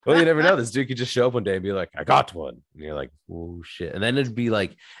Well, you never know. This dude could just show up one day and be like, I got one. And you're like, oh shit. And then it'd be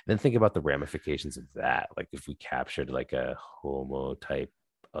like, then think about the ramifications of that. Like if we captured like a homo type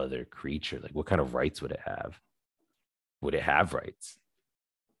other creature, like what kind of rights would it have? Would it have rights?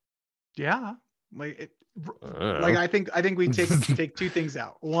 Yeah. I think we take two things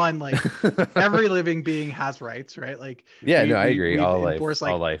out. One, like every living being has rights, right? Like I agree. All life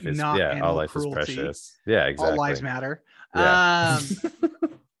is precious. Yeah, exactly. All lives matter. Yeah.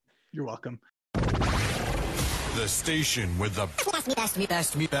 You're welcome. The station with the best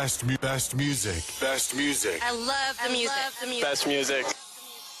music. Best music. I love the music. Best music.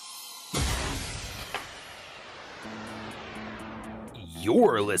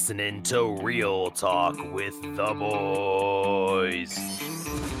 You're listening to Real Talk with the boys.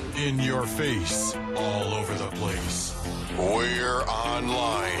 In your face, all over the place. We're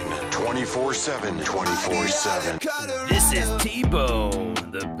online 24/7. 24/7. This is T-Bone,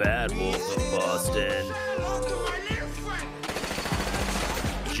 the bad wolf of Boston.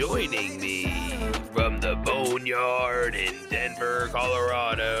 Joining me from the Boneyard in Denver,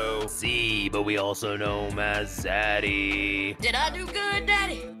 Colorado. C, but we also know him as Zaddy. Did I do good,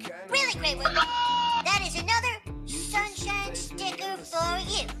 Daddy? Really great work. That is another sunshine sticker for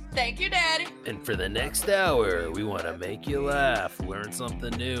you. Thank you, Daddy. And for the next hour, we want to make you laugh, learn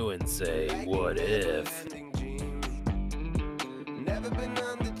something new, and say, what if?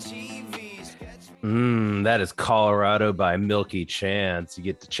 That is Colorado by Milky Chance. You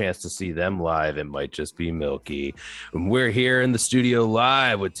get the chance to see them live. It might just be Milky. And we're here in the studio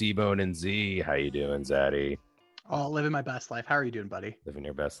live with T-Bone and Z. How you doing, Zaddy? Oh, living my best life. How are you doing, buddy? Living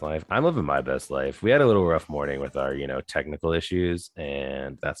your best life. I'm living my best life. We had a little rough morning with our, technical issues,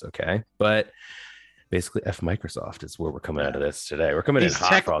 and that's okay. But basically, F Microsoft is where we're coming out of this today. We're coming these in hot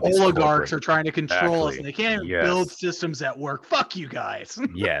tech for all these oligarchs are trying to control us, and they can't even Yes. build systems that work. Fuck you guys.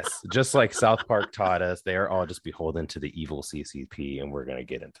 Yes, just like South Park taught us, they are all just beholden to the evil CCP, and we're going to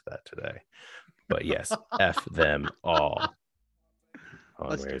get into that today. But yes, F them all.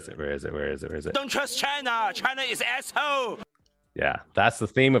 Where is it? Don't trust China. China is asshole. Yeah, that's the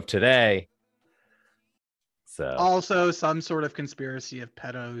theme of today. So Also, some sort of conspiracy of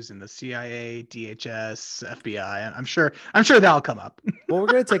pedos in the CIA, DHS, FBI. I'm sure that'll come up. Well, we're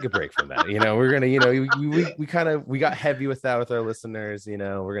gonna take a break from that. We're gonna, we got heavy with that with our listeners. We're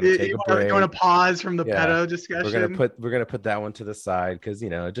gonna take a break. You want to pause from the pedo discussion? We're gonna put that one to the side because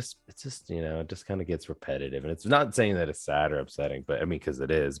it just kind of gets repetitive, and it's not saying that it's sad or upsetting, but I mean because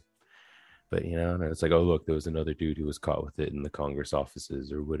it is. But it's like, oh look, there was another dude who was caught with it in the Congress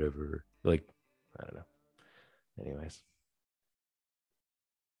offices or whatever. Like, I don't know. Anyways,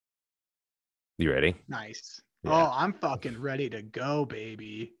 you ready? Nice. Yeah. Oh, I'm fucking ready to go,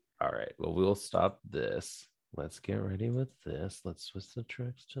 baby. All right. Well, we'll stop this. Let's get ready with this. Let's switch the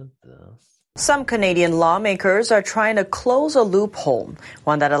tricks to this. Some Canadian lawmakers are trying to close a loophole,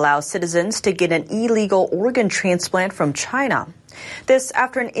 one that allows citizens to get an illegal organ transplant from China. This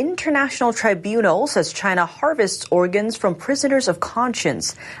after an international tribunal says China harvests organs from prisoners of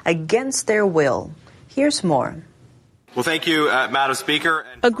conscience against their will. Here's more. Well, thank you, Madam Speaker.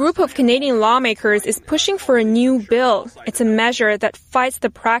 A group of Canadian lawmakers is pushing for a new bill. It's a measure that fights the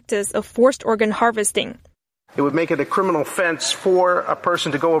practice of forced organ harvesting. It would make it a criminal offense for a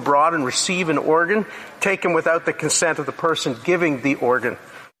person to go abroad and receive an organ taken without the consent of the person giving the organ.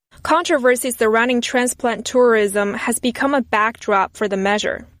 Controversies surrounding transplant tourism has become a backdrop for the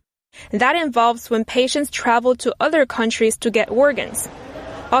measure. That involves when patients travel to other countries to get organs,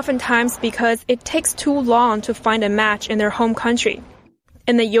 oftentimes because it takes too long to find a match in their home country.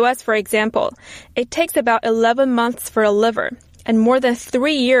 In the U.S., for example, it takes about 11 months for a liver and more than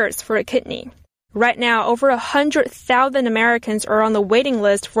 3 years for a kidney. Right now, over 100,000 Americans are on the waiting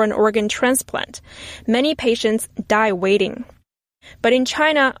list for an organ transplant. Many patients die waiting. But in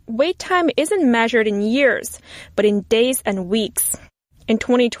China, wait time isn't measured in years, but in days and weeks. In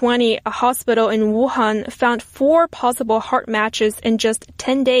 2020, a hospital in Wuhan found 4 possible heart matches in just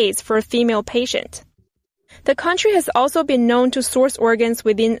 10 days for a female patient. The country has also been known to source organs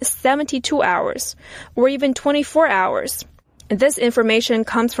within 72 hours, or even 24 hours. This information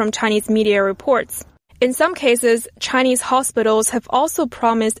comes from Chinese media reports. In some cases, Chinese hospitals have also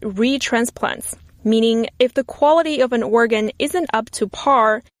promised retransplants, meaning if the quality of an organ isn't up to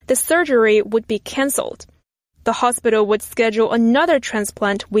par, the surgery would be cancelled. The hospital would schedule another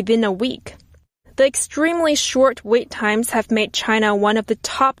transplant within a week. The extremely short wait times have made China one of the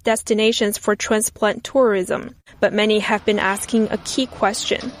top destinations for transplant tourism. But many have been asking a key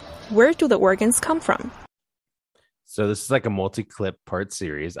question. Where do the organs come from? So this is like a multi-clip part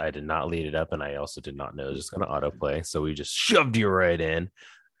series. I did not lead it up, and I also did not know it was just going to autoplay. So we just shoved you right in.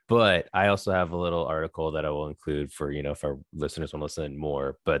 But I also have a little article that I will include for, if our listeners want to listen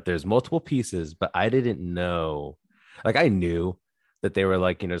more. But there's multiple pieces, but I didn't know. Like, I knew that they were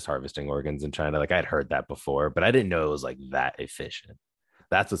like, just harvesting organs in China. Like, I'd heard that before, but I didn't know it was like that efficient.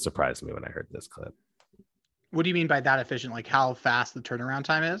 That's what surprised me when I heard this clip. What do you mean by that efficient? Like how fast the turnaround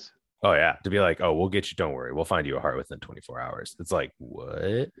time is? Oh, yeah. To be like, oh, we'll get you. Don't worry. We'll find you a heart within 24 hours. It's like,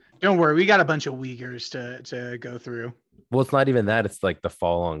 what? Don't worry. We got a bunch of Uyghurs to go through. Well, it's not even that. It's like the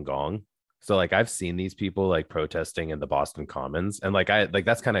Falun Gong. So like I've seen these people like protesting in the Boston Commons, and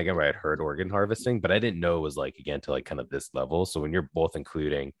that's kind of again where I'd heard organ harvesting, but I didn't know it was like again to like kind of this level. So when you're both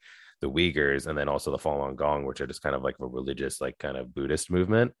including the Uyghurs and then also the Falun Gong, which are just kind of like a religious like kind of Buddhist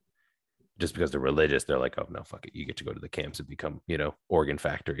movement, just because they're religious, they're like, oh no, fuck it, you get to go to the camps and become organ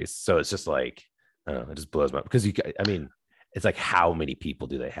factories. So it's just like it just blows me up because it's like how many people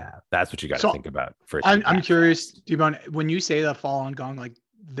do they have? That's what you got to think about. I'm curious, T-Bone, when you say the Falun Gong, like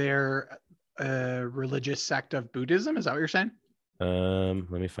they're a religious sect of Buddhism, is that what you're saying? Let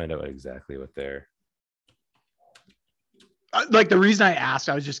me find out exactly what they're like. The reason I asked,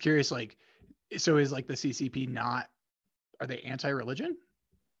 I was just curious, like, so is like the CCP not, are they anti-religion?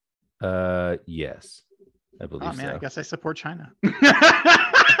 Yes, I believe so. Oh man, I guess I support China.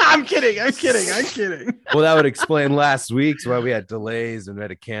 I'm kidding. Well, that would explain last week's why we had delays and we had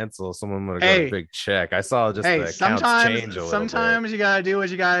to cancel. Someone would have got a big check. I saw just the accounts change a little bit. Sometimes you gotta do what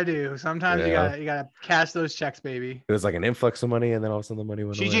you gotta do. Sometimes you gotta cash those checks, baby. It was like an influx of money, and then all of a sudden the money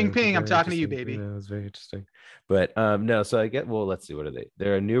went away. Xi Jinping, I'm talking to you, baby. Yeah, it was very interesting. But no, so let's see, what are they?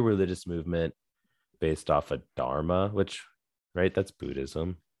 They're a new religious movement based off of Dharma, which, right, that's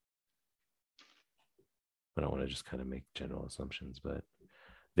Buddhism. I don't want to just kind of make general assumptions, but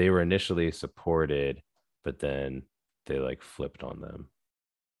they were initially supported, but then they like flipped on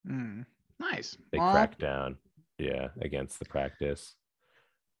them. Nice. They cracked down, against the practice.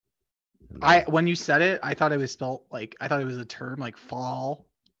 When you said it, I thought it was spelled like, I thought it was a term like fall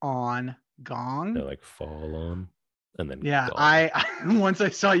on gong. They're like fall on, and then gong. I once I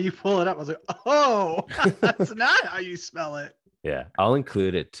saw you pull it up, I was like, oh, that's not how you spell it. Yeah, I'll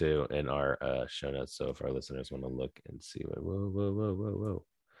include it too in our show notes. So if our listeners want to look and see whoa.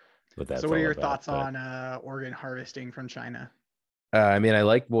 So what are your thoughts on organ harvesting from China? I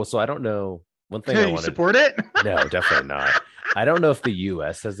don't know. One thing you support it? No, definitely not. I don't know if the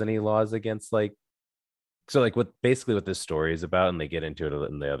US has any laws against what this story is about, and they get into it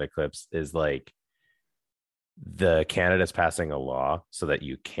in the other clips, is like the Canada's passing a law so that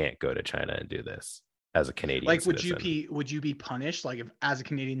you can't go to China and do this as a Canadian citizen. Would you be punished? Like if as a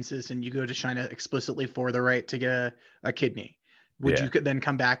Canadian citizen, you go to China explicitly for the right to get a kidney, would you could then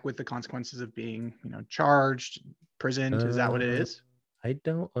come back with the consequences of being, charged, prisoned? Is that what it is? I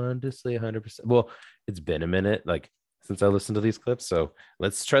don't honestly 100%. Well, it's been a minute, since I listened to these clips. So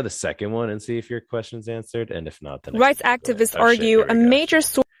let's try the second one and see if your question's answered. And if not, then rights activists argue a major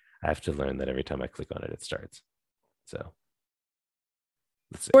source. I have to learn that every time I click on it, it starts. So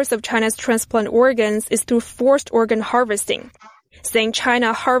source of China's transplant organs is through forced organ harvesting, saying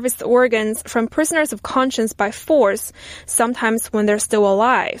China harvests organs from prisoners of conscience by force, sometimes when they're still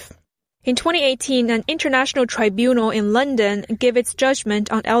alive. In 2018, an international tribunal in London gave its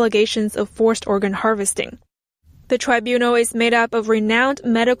judgment on allegations of forced organ harvesting. The tribunal is made up of renowned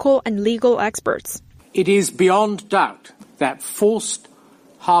medical and legal experts. It is beyond doubt that forced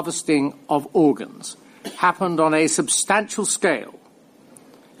harvesting of organs happened on a substantial scale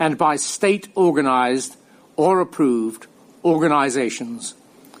and by state-organized or approved organizations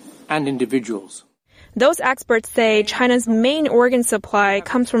and individuals. Those experts say China's main organ supply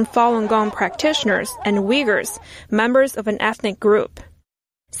comes from Falun Gong practitioners and Uyghurs, members of an ethnic group.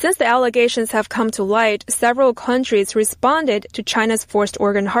 Since the allegations have come to light, several countries responded to China's forced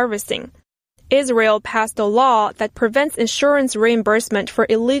organ harvesting. Israel passed a law that prevents insurance reimbursement for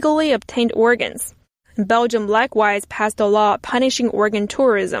illegally obtained organs. Belgium likewise passed a law punishing organ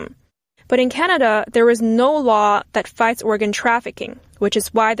tourism. But in Canada, there is no law that fights organ trafficking, which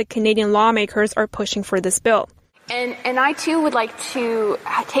is why the Canadian lawmakers are pushing for this bill. And I too would like to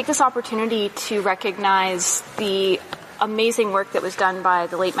take this opportunity to recognize the amazing work that was done by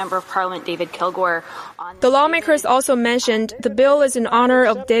the late Member of Parliament, David Kilgour. The lawmakers also mentioned the bill is in honor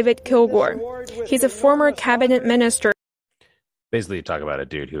of David Kilgour. He's a former cabinet minister. Basically, you talk about a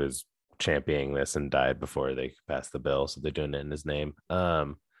dude who was championing this and died before they passed the bill, so they're doing it in his name.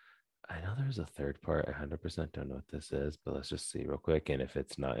 I know there's a third part. I 100% don't know what this is, but let's just see real quick. And if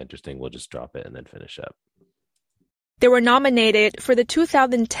it's not interesting, we'll just drop it and then finish up. They were nominated for the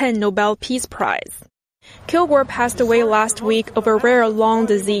 2010 Nobel Peace Prize. Kilgour passed away last week of a rare lung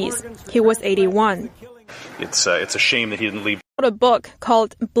disease. He was 81. It's a shame that he didn't leave. a book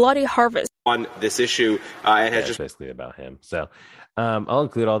called Bloody Harvest. On this issue, and has just basically about him. So I'll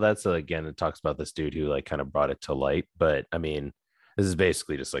include all that. So again, it talks about this dude who like kind of brought it to light. But I mean, this is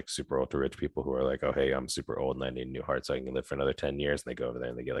basically just like super ultra rich people who are like, oh, hey, I'm super old and I need a new heart so I can live for another 10 years. And they go over there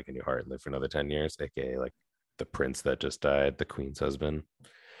and they get like a new heart and live for another 10 years, aka like the prince that just died, the queen's husband.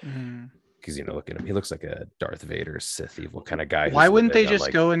 Because look at him, he looks like a Darth Vader Sith evil kind of guy. Why wouldn't they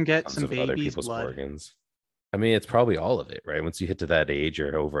just go and get some baby's blood? Organs. I mean, it's probably all of it, right? Once you hit to that age,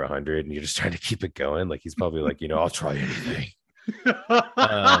 you're over 100 and you're just trying to keep it going. Like he's probably like, I'll try anything.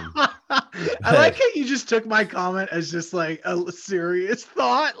 I like how you just took my comment as just like a serious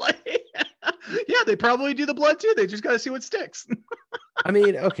thought. Like, yeah, they probably do the blood too. They just got to see what sticks. I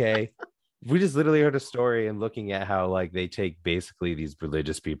mean, okay. We just literally heard a story and looking at how like they take basically these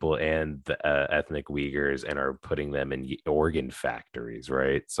religious people and the ethnic Uyghurs and are putting them in organ factories,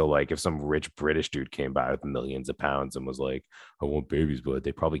 right? So like if some rich British dude came by with millions of pounds and was like, I want baby's blood,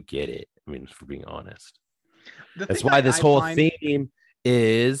 they probably get it. I mean, for being honest. That's why this whole theme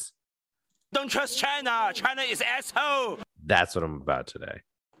is don't trust China. China is asshole. That's what I'm about today.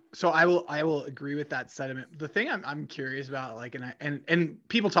 So I will agree with that sentiment. The thing I'm curious about, like, and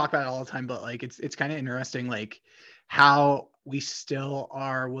people talk about it all the time, but like it's kind of interesting, like how we still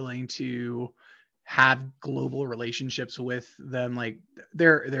are willing to have global relationships with them. Like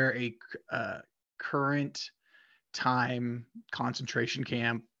they're a current time concentration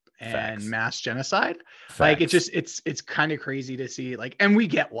camp and mass genocide. Like it's kind of crazy to see, like, and we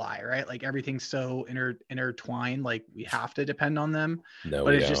get why, right? Like everything's so intertwined, like we have to depend on them.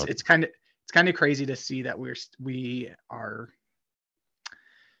 But it's kind of crazy to see that we are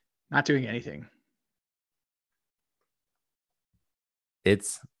not doing anything.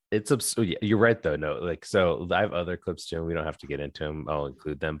 It's absurd. Yeah, you're right though. No, like, so I have other clips too. We don't have to get into them. I'll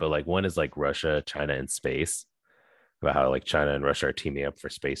include them. But like one is like Russia, China, and space, about how like China and Russia are teaming up for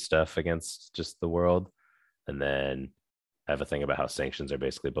space stuff against just the world. And then I have a thing about how sanctions are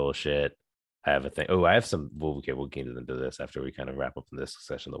basically bullshit. I have a thing. Oh, I have some. We'll get into this after we kind of wrap up in this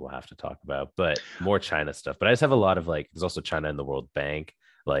session that we'll have to talk about, but more China stuff. But I just have a lot of like, there's also China and the World Bank.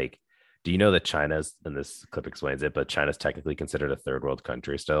 Like, do you know that China's, and this clip explains it, but China's technically considered a third world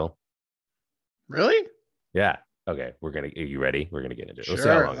country still? Really? Yeah. Okay. Are you ready? We're going to get into it. Sure. Let's see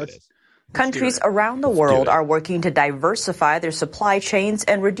how long it is. Countries around the world are working to diversify their supply chains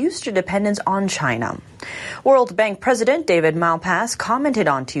and reduce their dependence on China. World Bank President David Malpass commented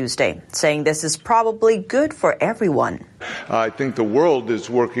on Tuesday, saying this is probably good for everyone. I think the world is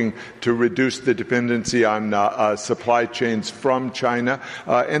working to reduce the dependency on supply chains from China,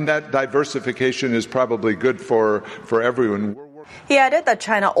 and that diversification is probably good for everyone. He added that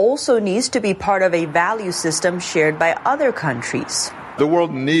China also needs to be part of a value system shared by other countries. The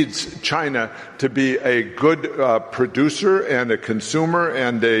world needs China to be a good producer and a consumer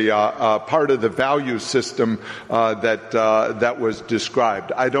and a part of the value system that was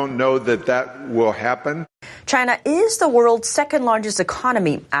described. I don't know that will happen. China is the world's second largest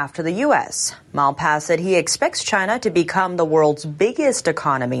economy after the U.S. Malpass said he expects China to become the world's biggest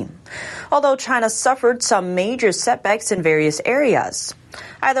economy, although China suffered some major setbacks in various areas.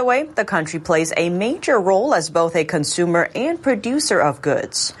 Either way, the country plays a major role as both a consumer and producer of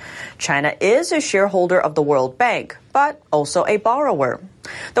goods. China is a shareholder of the World Bank, but also a borrower.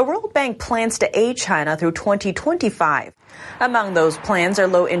 The World Bank plans to aid China through 2025. Among those plans are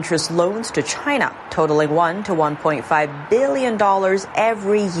low-interest loans to China, totaling $1 to $1.5 billion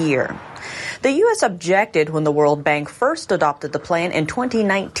every year. The U.S. objected when the World Bank first adopted the plan in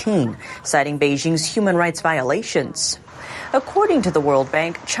 2019, citing Beijing's human rights violations. According to the World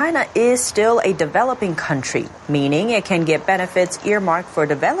Bank, China is still a developing country, meaning it can get benefits earmarked for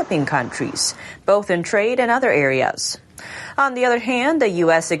developing countries, both in trade and other areas. On the other hand, the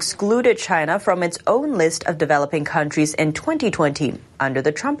U.S. excluded China from its own list of developing countries in 2020 under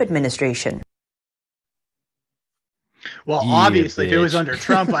the Trump administration. Well, obviously, if it was under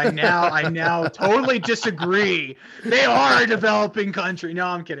Trump, I now totally disagree. They are a developing country. No,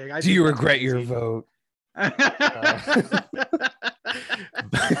 I'm kidding. Do you regret your vote?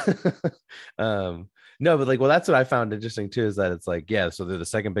 No, but like, well, that's what I found interesting too, is that it's like, yeah, so they're the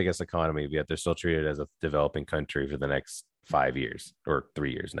second biggest economy, yet they're still treated as a developing country for the next 5 years or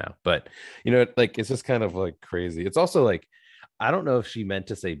 3 years now. But like, it's just kind of like crazy. It's also like, I don't know if she meant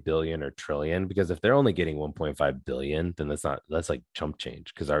to say billion or trillion, because if they're only getting 1.5 billion, then that's like chump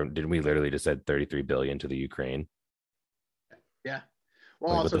change. Because didn't we literally just said 33 billion to the Ukraine? Yeah.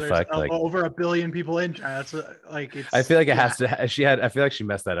 Well, like, also there's over 1 billion people in China. That's I feel like it has to. I feel like she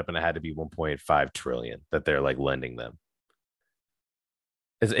messed that up, and it had to be 1.5 trillion that they're like lending them.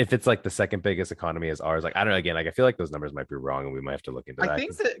 if it's like the second biggest economy as ours, like I don't know, again, like I feel like those numbers might be wrong and we might have to look into that. I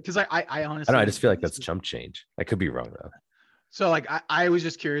think that because I I honestly don't know, I just feel like that's chump change. I could be wrong though. So like I was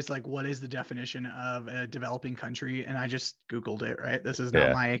just curious, like what is the definition of a developing country? And I just Googled it, right? This is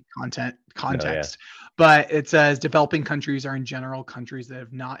not my context. But it says developing countries are in general countries that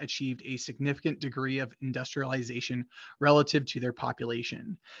have not achieved a significant degree of industrialization relative to their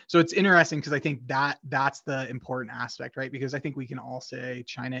population. So it's interesting because I think that's the important aspect, right? Because I think we can all say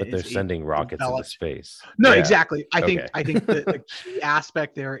China but they're sending rockets into space. No, exactly. I think the key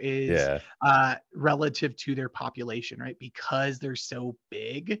aspect there is relative to their population, right? Because they're so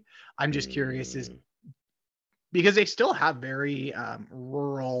big. I'm just curious is because they still have very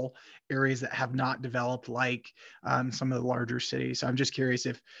rural areas that have not developed like some of the larger cities. So I'm just curious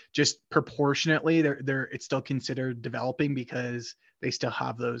if just proportionately they're it's still considered developing because they still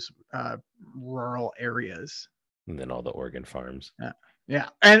have those rural areas. And then all the organ farms. Yeah,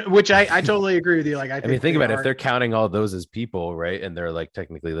 and which I totally agree with you. Like I mean, think about it. If they're counting all those as people, right, and they're like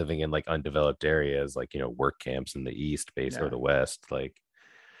technically living in like undeveloped areas, like work camps in the east base or the west, like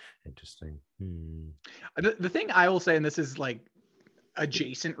interesting. The thing I will say, and this is like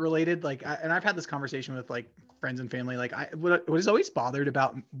adjacent related, like, and I've had this conversation with like friends and family, like what has always bothered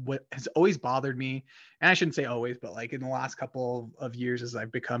me, and I shouldn't say always, but like in the last couple of years as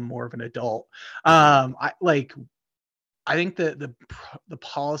I've become more of an adult, I think the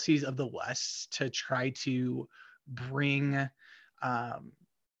policies of the West to try to bring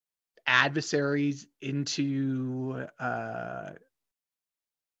adversaries into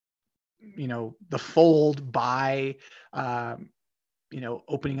the fold by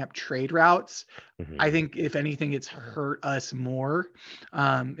opening up trade routes. I think if anything, it's hurt us more.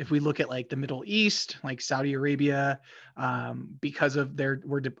 If we look at like the Middle East, like Saudi Arabia, because of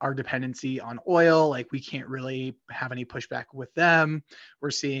our dependency on oil, like we can't really have any pushback with them. We're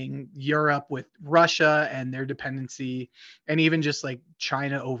seeing Europe with Russia and their dependency, and even just like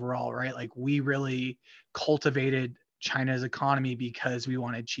China overall, right? Like we really cultivated China's economy because we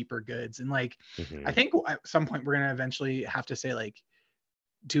wanted cheaper goods. And like, I think at some point we're going to eventually have to say like,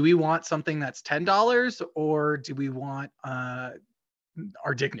 do we want something that's $10 or do we want our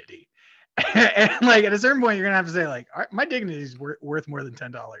dignity? And like at a certain point, you're going to have to say like, my dignity is worth more than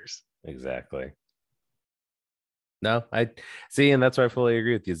 $10. Exactly. No, I see. And that's why I fully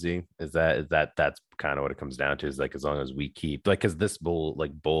agree with you, Z, is that's kind of what it comes down to, is like, as long as we keep like, cause this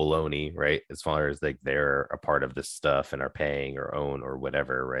baloney, right? As far as like they're a part of this stuff and are paying or own or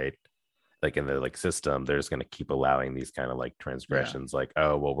whatever, right? Like in the like system, they're just going to keep allowing these kind of like transgressions, like,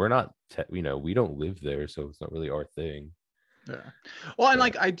 oh, well, we're not, we don't live there, so it's not really our thing. Yeah. Well, and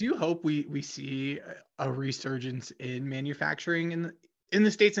like, I do hope we see a resurgence in manufacturing in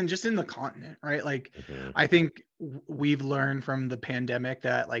the States and just in the continent, right? Like, I think we've learned from the pandemic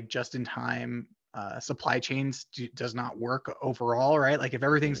that like just in time supply chains does not work overall, right? Like if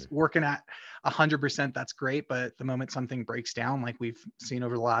everything's working at 100%, that's great. But the moment something breaks down, like we've seen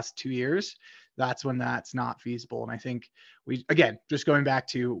over the last 2 years, that's when that's not feasible. And I think again, just going back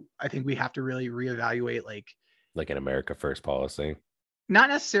to, I think we have to really reevaluate like an America First policy. Not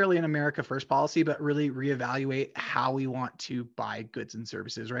necessarily an America First policy, but really reevaluate how we want to buy goods and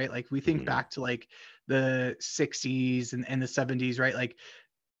services, right? Like we think back to like the 60s and the 70s, right? Like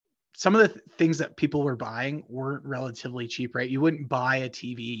some of the things that people were buying weren't relatively cheap, right? You wouldn't buy a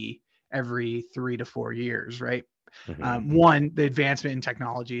TV every 3 to 4 years, right? One, the advancement in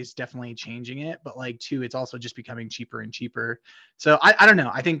technology is definitely changing it, but like two, it's also just becoming cheaper and cheaper. So I don't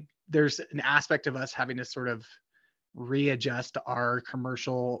know. I think there's an aspect of us having to sort of readjust our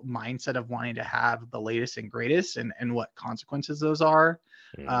commercial mindset of wanting to have the latest and greatest and what consequences those are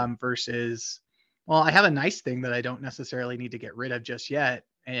versus, well, I have a nice thing that I don't necessarily need to get rid of just yet.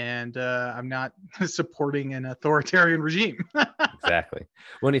 And I'm not supporting an authoritarian regime. Exactly.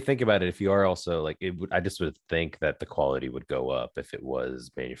 When you think about it, if you are also like, I just would think that the quality would go up if it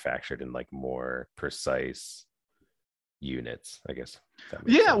was manufactured in like more precise units, I guess.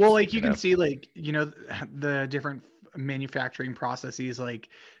 Yeah, sense. Well, like you can see like, the different manufacturing processes, like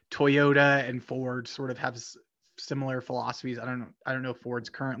Toyota and Ford sort of have similar philosophies. I don't know Ford's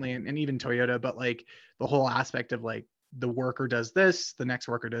currently and even Toyota, but like the whole aspect of like the worker does this, the next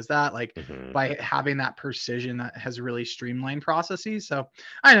worker does that, like by having that precision that has really streamlined processes. So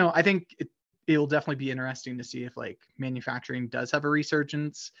I don't know, I think it'll definitely be interesting to see if like manufacturing does have a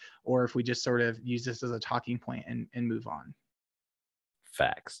resurgence or if we just sort of use this as a talking point and move on.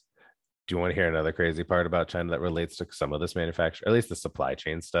 Facts. Do you want to hear another crazy part about China that relates to some of this manufacture, at least the supply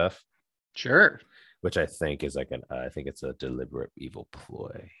chain stuff? Sure. Which I think is like I think it's a deliberate evil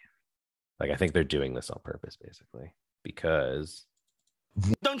ploy. Like I think they're doing this on purpose, basically, because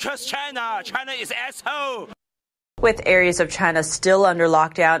Don't trust China. China is asshole. With areas of China still under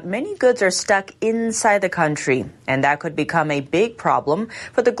lockdown, many goods are stuck inside the country, and that could become a big problem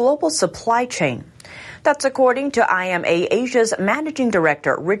for the global supply chain. That's according to IMA Asia's Managing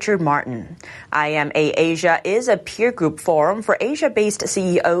Director, Richard Martin. IMA Asia is a peer group forum for Asia-based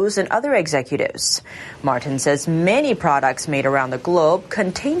CEOs and other executives. Martin says many products made around the globe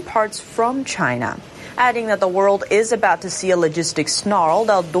contain parts from China, adding that the world is about to see a logistics snarl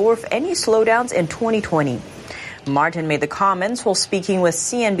that'll dwarf any slowdowns in 2020. Martin made the comments while speaking with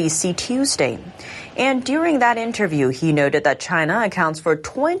CNBC Tuesday. And during that interview, he noted that China accounts for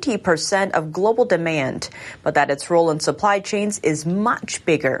 20% of global demand, but that its role in supply chains is much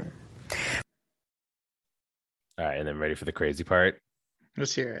bigger. All right, and then ready for the crazy part?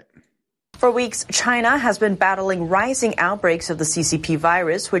 Let's hear it. For weeks, China has been battling rising outbreaks of the CCP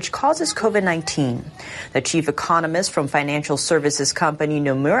virus, which causes COVID-19. The chief economist from financial services company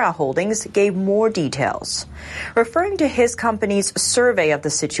Nomura Holdings gave more details. Referring to his company's survey of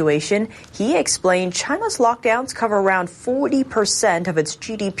the situation, he explained China's lockdowns cover around 40% of its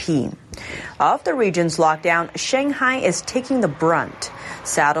GDP. Of the region's lockdown, Shanghai is taking the brunt,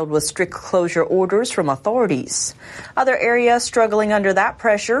 saddled with strict closure orders from authorities. Other areas struggling under that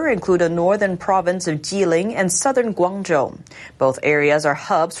pressure include the northern province of Jilin and southern Guangzhou. Both areas are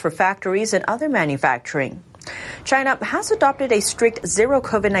hubs for factories and other manufacturing. China has adopted a strict zero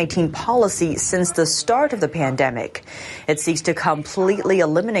COVID-19 policy since the start of the pandemic. It seeks to completely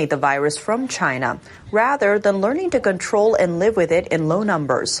eliminate the virus from China, rather than learning to control and live with it in low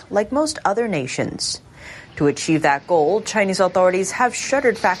numbers, like most other nations. To achieve that goal, Chinese authorities have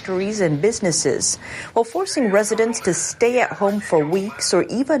shuttered factories and businesses, while forcing residents to stay at home for weeks or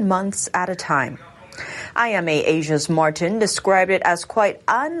even months at a time. IMA Asia's Martin described it as quite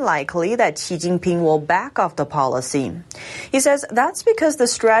unlikely that Xi Jinping will back off the policy. He says that's because the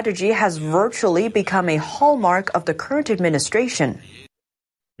strategy has virtually become a hallmark of the current administration.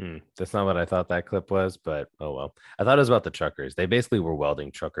 That's not what I thought that clip was, but oh well. I thought it was about the truckers. They basically were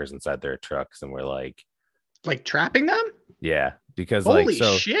welding truckers inside their trucks and were like trapping them? Yeah, because Holy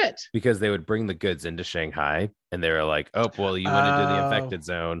shit. Because they would bring the goods into Shanghai and they were like, oh, well, you went into the infected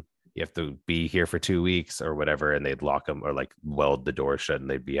zone. You have to be here for 2 weeks or whatever, and they'd lock them or like weld the door shut, and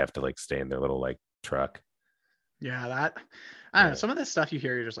they'd have to like stay in their little like truck. Yeah, I don't know. Some of this stuff you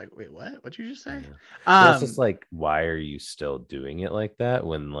hear, you're just like, wait, what? What'd you just say? It's just like, why are you still doing it like that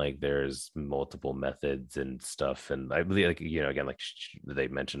when like there's multiple methods and stuff? And I believe, like, you know, again, like they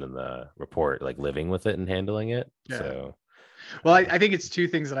mentioned in the report, like living with it and handling it. Yeah. So. Well, I think it's two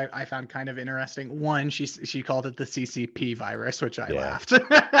things that I found kind of interesting. One, she called it the CCP virus, which I laughed.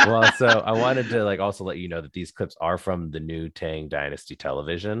 Well, so I wanted to like also let you know that these clips are from the new Tang Dynasty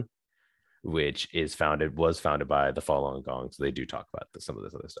television, which was founded by the Falun Gong. So they do talk about some of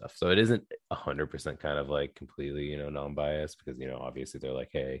this other stuff. So it isn't 100% kind of like completely, you know, non-biased, because, you know, obviously they're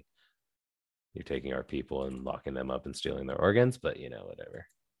like, hey, you're taking our people and locking them up and stealing their organs, but you know, whatever.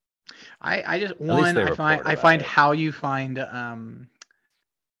 I find how you find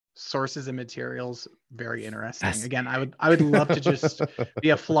sources and materials very interesting. Yes. Again, I would love to just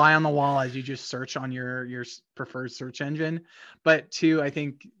be a fly on the wall as you just search on your preferred search engine. But two, I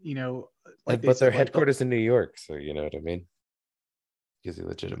think, you know, like but their headquarters in New York, so you know what I mean. Gives you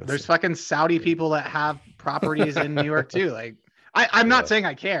legitimacy. There's fucking Saudi people that have properties in New York too. Like, I'm not saying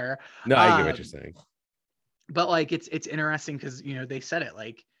I care. No, I get what you're saying. But like, it's interesting because, you know, they said it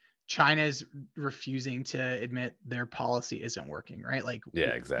like, China is refusing to admit their policy isn't working, right? Like, yeah,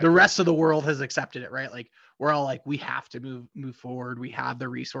 exactly. The rest of the world has accepted it, right? Like, we're all like, we have to move forward. We have the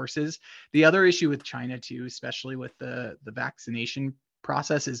resources. The other issue with China too, especially with the vaccination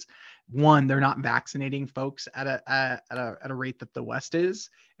process, is one, they're not vaccinating folks at a rate that the West is,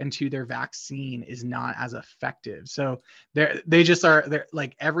 and two, their vaccine is not as effective. So they're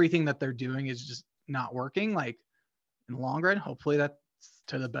like, everything that they're doing is just not working. Like, in the long run, hopefully that's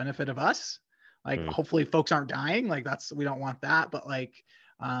to the benefit of us. Like, hopefully folks aren't dying. Like, we don't want that. But like,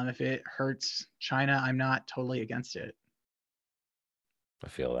 if it hurts China, I'm not totally against it. I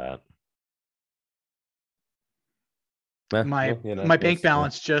feel that. My bank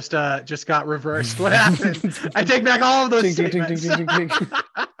balance just got reversed. What happened? I take back all of those statements.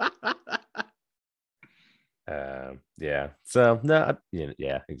 Yeah. So no,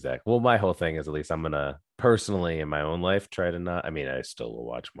 yeah, exactly. Well, my whole thing is, at least I'm gonna personally in my own life try to not. I mean, I still will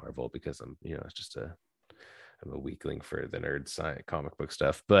watch Marvel because I'm it's just I'm a weakling for the nerd science comic book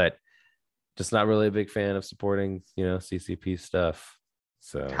stuff, but just not really a big fan of supporting CCP stuff.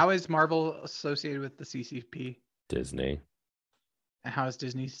 So how is Marvel associated with the CCP? Disney. And how is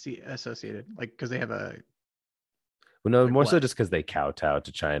Disney associated? Like, because they have a. Well, no, Like more so what? just because they kowtow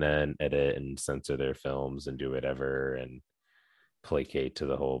to China and edit and censor their films and do whatever and placate to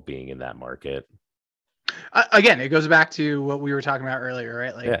the whole being in that market. Again, it goes back to what we were talking about earlier,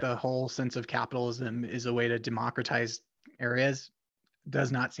 right? Like Yeah. the whole sense of capitalism is a way to democratize areas.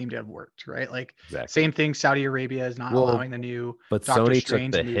 Does not seem to have worked, right? Like Exactly. same thing. Saudi Arabia is not allowing the new But Doctor Sony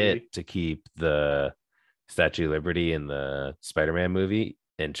Strange took the movie. hit to keep the Statue of Liberty in the Spider-Man movie,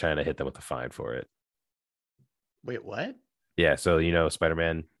 and China hit them with a fine for it. Wait, what? Yeah, so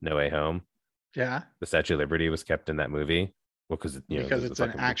Spider-Man No Way Home, Yeah, the Statue of Liberty was kept in that movie. Well, because because it's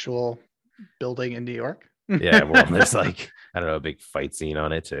an actual building in New York. Yeah, well, there's like I don't know, a big fight scene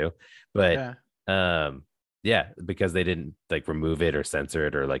on it too, but Yeah. because they didn't like remove it or censor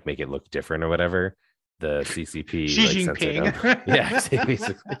it or like make it look different or whatever. The CCP Xi like, censored Jinping. them. Yeah,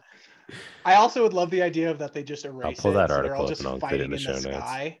 basically. I also would love the idea of that they just erase I'll pull it, that so they're article all up just and I'll include it in fighting the in show the notes.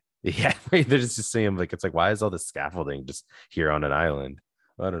 sky. Yeah, they're just seeing like it's like why is all this scaffolding just here on an island?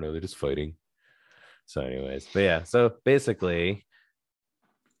 I don't know. They're just fighting. So, anyways, but yeah. So basically,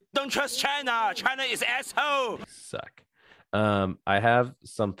 Don't trust China. China is asshole. suck. I have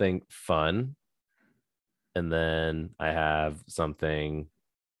something fun, and then I have something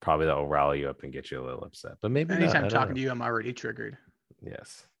probably that will rally you up and get you a little upset. But maybe Anytime I'm talking to you, I'm already triggered.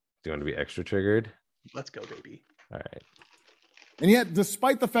 Yes. Do you want to be extra triggered? Let's go, baby. All right. And yet,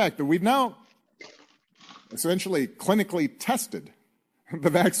 despite the fact that we've now essentially clinically tested the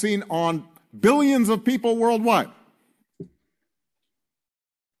vaccine on billions of people worldwide. Did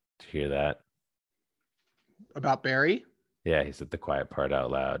you hear that? About Barry? Yeah, he said the quiet part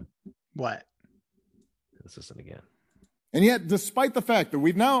out loud. What? Let's listen again. And yet, despite the fact that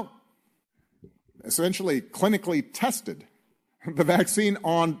we've now essentially clinically tested the vaccine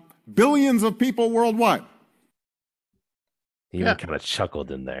on billions of people worldwide. He even kind of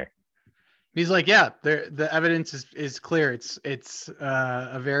chuckled in there. He's like, yeah, the evidence is clear. It's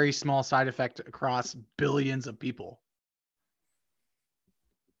a very small side effect across billions of people.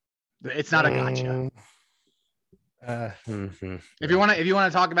 It's not a gotcha. If you want to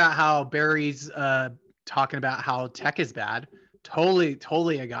talk about how Barry's talking about how tech is bad,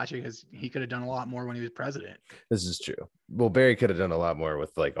 totally a gotcha, because he could have done a lot more when he was president. This is true. Well, Barry could have done a lot more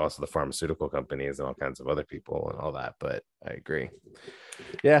with like also the pharmaceutical companies and all kinds of other people and all that, but I agree.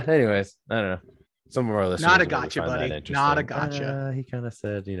 Yeah, anyways, I don't know. Some of our listeners Not a will gotcha, find that buddy. interesting. Not a gotcha. He kind of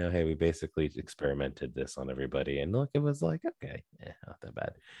said, hey, we basically experimented this on everybody, and look, it was like, okay, not that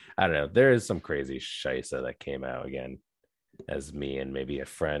bad. I don't know. There is some crazy shisa that came out again, as me and maybe a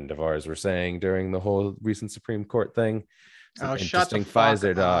friend of ours were saying during the whole recent Supreme Court thing. Some Shut the interesting fuck Pfizer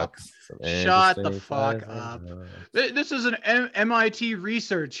up. docs. Shut the fuck up. This is an MIT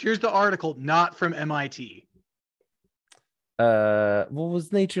research. Here's the article, not from MIT. What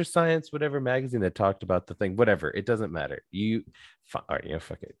was Nature Science, whatever magazine that talked about the thing? Whatever, it doesn't matter. All right,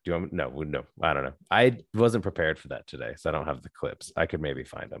 fuck it. Do you want? No, I don't know. I wasn't prepared for that today, so I don't have the clips. I could maybe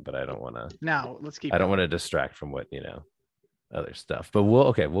find them, but I don't want to. Now let's keep. I don't want to distract from what other stuff. But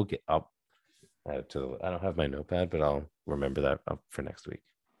we'll get. I'll add it to the. I don't have my notepad, but I'll remember that for next week.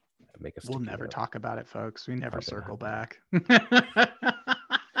 We'll never talk about it, folks. We never circle back.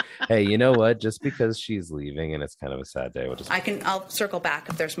 Hey, you know what? Just because she's leaving and it's kind of a sad day, I'll circle back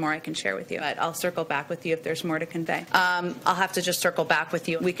if there's more I can share with you. But I'll circle back with you if there's more to convey. I'll have to just circle back with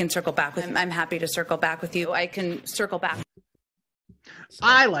you. We can circle back with. I'm happy to circle back with you. I can circle back.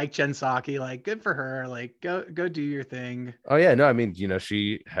 I like Jen Psaki. Like, good for her. Like, go do your thing. Oh yeah, no, I mean,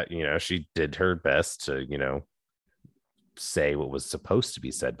 she did her best to say what was supposed to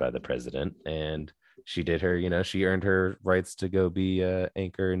be said by the president, and she did her, she earned her rights to go be a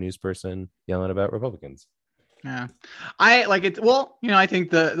anchor, news person yelling about Republicans. Yeah, I like it. Well, I think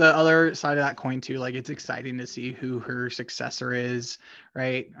the other side of that coin too, like, it's exciting to see who her successor is,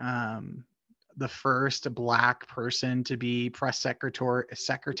 right? The first Black person to be press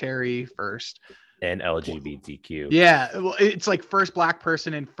secretary first. And LGBTQ. Yeah, well, it's like first Black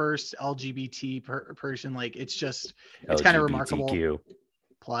person and first LGBT person. Like, it's kind of remarkable.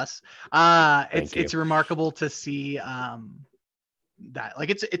 Plus, it's remarkable to see that. Like,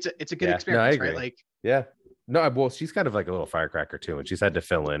 it's a good experience, right? Like, yeah, no, well, she's kind of like a little firecracker too, and she's had to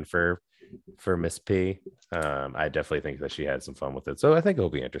fill in for Miss P. I definitely think that she had some fun with it, so I think it'll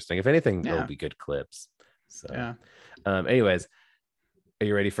be interesting. If anything, it'll be good clips. So, yeah. Anyways. Are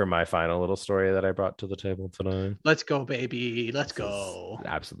you ready for my final little story that I brought to the table tonight? Let's go, baby. Let's go.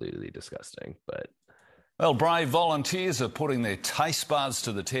 Absolutely disgusting, but... Well, brave volunteers are putting their taste buds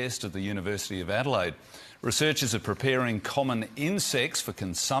to the test at the University of Adelaide. Researchers are preparing common insects for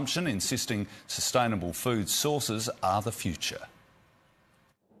consumption, insisting sustainable food sources are the future.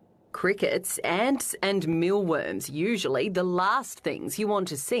 Crickets, ants and mealworms, usually the last things you want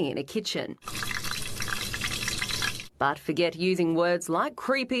to see in a kitchen. But forget using words like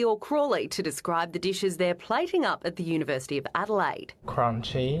creepy or crawly to describe the dishes they're plating up at the University of Adelaide.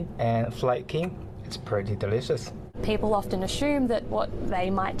 Crunchy and flaky. It's pretty delicious. People often assume that what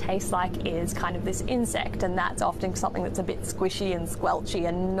they might taste like is kind of this insect, and that's often something that's a bit squishy and squelchy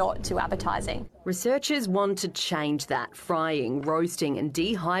and not too appetising. Researchers want to change that, frying, roasting and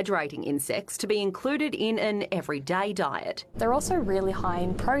dehydrating insects to be included in an everyday diet. They're also really high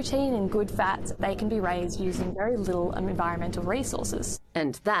in protein and good fats. They can be raised using very little environmental resources.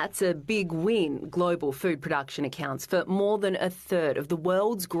 And that's a big win. Global food production accounts for more than a third of the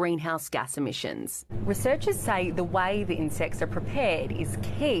world's greenhouse gas emissions. Researchers say the way the insects are prepared is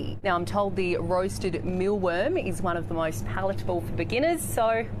key. Now, I'm told the roasted mealworm is one of the most palatable for beginners,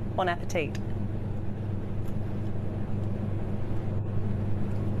 so bon appetit.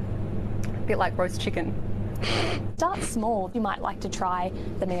 A bit like roast chicken. Start small. You might like to try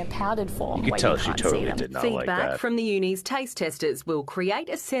them in a powdered form. You could tell she totally did not like Feedback that. from the uni's taste testers will create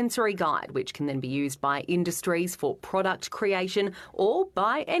a sensory guide which can then be used by industries for product creation or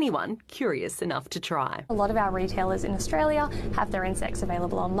by anyone curious enough to try. A lot of our retailers in Australia have their insects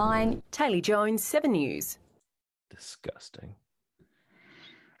available online. Taylor Jones, 7 News. Disgusting.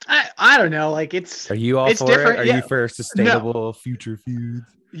 I don't know. Like it's. Are you all it's for different. it? Are Yeah. you for sustainable future foods?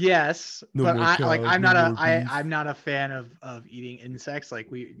 Yes, No but more I'm not cows, no more beef. I'm not a fan of eating insects. Like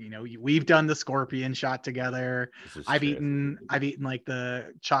we've done the scorpion shot together. I've eaten like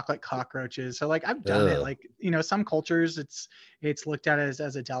the chocolate cockroaches. So like I've done it. Ugh. Like some cultures it's looked at as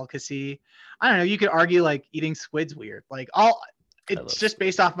a delicacy. I don't know. You could argue like eating squid's weird. Like it's just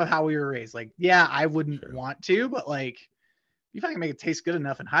based off of how we were raised. Like yeah, I wouldn't want to, but like if I can make it taste good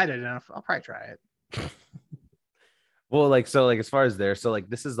enough and hide it enough, I'll probably try it. Well, like, so like as far as there, so like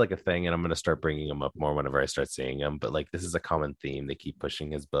this is like a thing, and I'm gonna start bringing them up more whenever I start seeing them. But like this is a common theme. They keep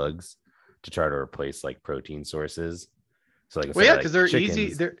pushing as bugs to try to replace like protein sources. So like, Well, yeah, like, because they're chickens,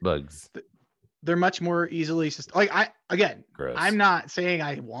 easy. bugs. They're much more easily Gross. I'm not saying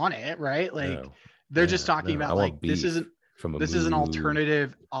I want it, right? Like No. they're just talking I about want like this beef isn't from a this is an moo.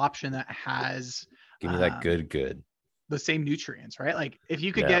 alternative option that has Give me that good. the same nutrients, right? Like if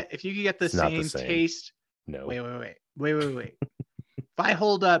you could No. get the It's not the same same. taste. No. Wait. If I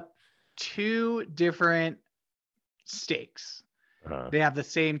hold up two different steaks, they have the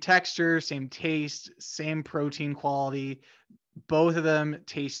same texture, same taste, same protein quality. Both of them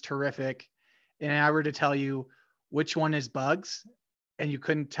taste terrific. And I were to tell you which one is bugs and you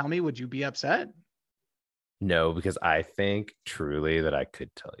couldn't tell me, would you be upset? No, because I think truly that I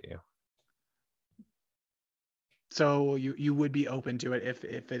could tell you. So you would be open to it if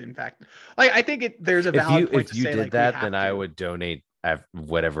it in fact, like I think there's a valid point If to you say did like that, then I would donate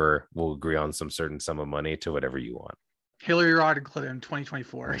whatever. We'll agree on some certain sum of money to whatever you want. Hillary Rodham Clinton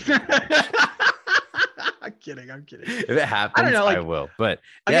 2024. I'm kidding. If it happens, know, like, I will. But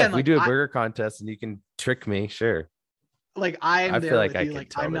again, yeah, if we like, do a burger contest and you can trick me, sure. Like I feel like I you. could Like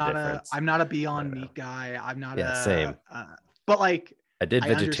tell I'm the not difference. I'm not a Beyond Meat guy. I'm not Same. But like I did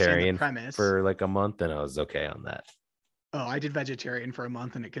understand the vegetarian premise. for like a month, and I was okay on that. Oh, I did vegetarian for a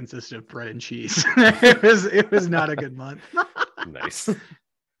month, and it consisted of bread and cheese. it was not a good month. Nice.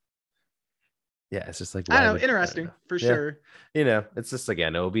 Yeah, it's just like I don't know, would- interesting don't know. for Yeah. sure. It's just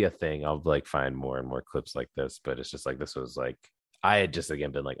again, it'll be a thing. I'll like find more and more clips like this, but it's just like this was like I had just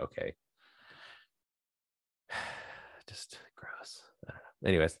again been like, okay, just gross. I don't know.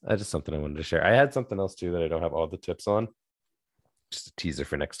 Anyways, that's just something I wanted to share. I had something else too that I don't have all the tips on. Just a teaser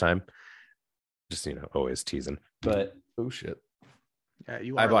for next time. Just always teasing. But oh shit. Yeah,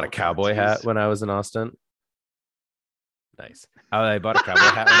 you. I are bought a welcome to cowboy tease. hat when I was in Austin. Nice. I bought a cowboy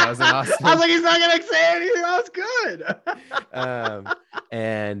hat when I was in Austin. I was like, he's not gonna say anything. That was good.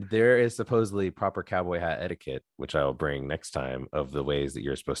 And there is supposedly proper cowboy hat etiquette, which I'll bring next time, of the ways that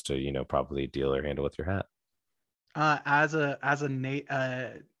you're supposed to, properly deal or handle with your hat. As a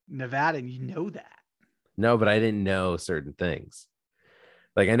Nevadan, you know that. No, but I didn't know certain things.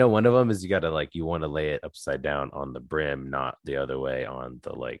 Like I know one of them is you want to lay it upside down on the brim, not the other way on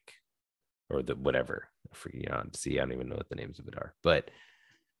the or the whatever. See, I don't even know what the names of it are, but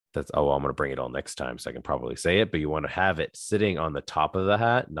I'm going to bring it all next time so I can probably say it. But you want to have it sitting on the top of the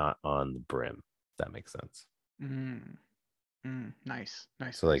hat, not on the brim. If that makes sense. Nice.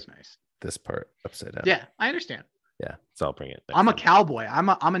 So nice. This part upside down. Yeah, I understand. Yeah, so I'll bring it. I'm a cowboy. I'm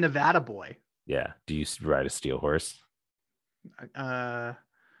a Nevada boy. Yeah. Do you ride a steel horse?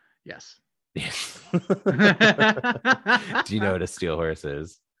 Yes. Do you know what a steel horse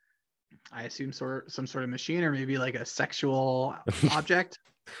is? I assume some sort of machine, or maybe like a sexual object.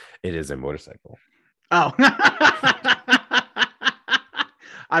 It is a motorcycle. Oh.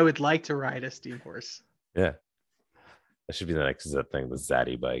 I would like to ride a steam horse. Yeah. That should be the next thing, the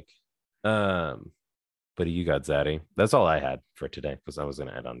Zaddy bike. But you got Zaddy. That's all I had for today, because I was going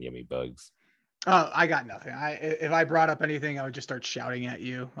to add on Yummy Bugs. Oh, I got nothing. If I brought up anything, I would just start shouting at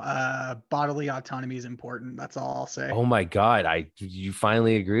you. Bodily autonomy is important. That's all I'll say. Oh my God. You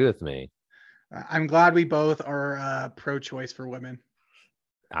finally agree with me. I'm glad we both are pro-choice for women.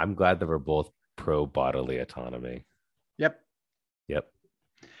 I'm glad that we're both pro bodily autonomy. Yep. Yep.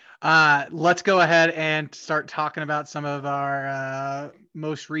 Let's go ahead and start talking about some of our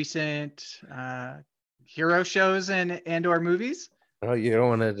most recent hero shows and or movies. Oh, you don't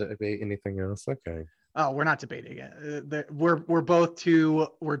want to debate anything else? Okay. Oh, we're not debating it. We're both two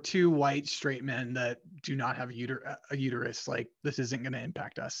white straight men that do not have a uterus. Like, this isn't going to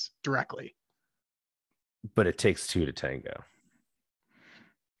impact us directly. But it takes two to tango.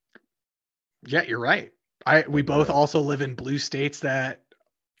 Yeah, you're right. We both also live in blue states that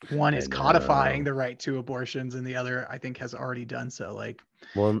one is codifying the right to abortions and the other, I think, has already done so. Like,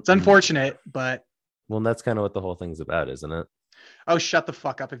 well, it's unfortunate, but that's kind of what the whole thing's about, isn't it? Oh, shut the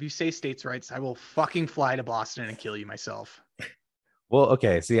fuck up. If you say states' rights, I will fucking fly to Boston and kill you myself. Well,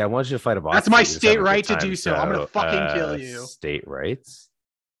 okay. See, I want you to fight a Boston. That's my state right to do so. I'm going to fucking kill you. State rights?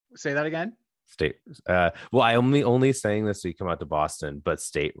 Say that again? State. Well, I only saying this so you come out to Boston, but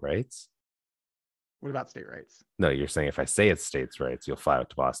state rights? What about state rights? No, you're saying if I say it's states' rights, you'll fly out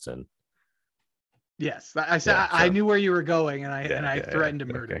to Boston. Yes, I said I knew where you were going, and I threatened to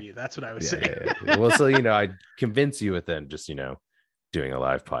murder you. That's what I was saying. Well, so I'd convince you within just doing a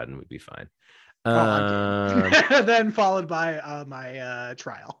live pod, and we'd be fine. Then followed by my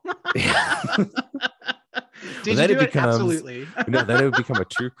trial. Did you do it? Absolutely. Then it would become a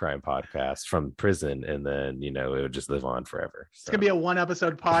true crime podcast from prison, and then it would just live on forever. So. It's gonna be a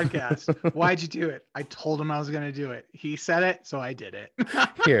 1-episode podcast. Why'd you do it? I told him I was gonna do it. He said it, so I did it.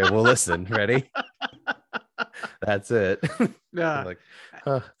 Here, well, listen. Ready? That's it. Yeah.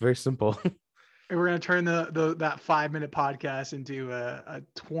 Very simple. We're gonna turn that 5-minute podcast into a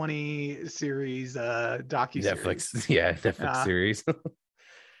 20 series docuseries. Netflix series.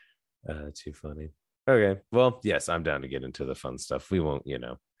 Too funny. Okay, well, yes, I'm down to get into the fun stuff. We won't,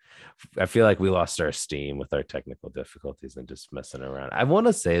 I feel like we lost our steam with our technical difficulties and just messing around. I want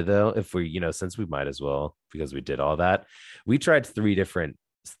to say though, if we, since we might as well, because we did all that, we tried 3 different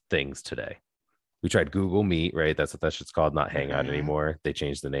things today. We tried Google Meet, right? That's what that shit's called, not Hangout anymore. They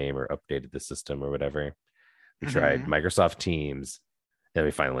changed the name or updated the system or whatever. We tried Microsoft Teams, and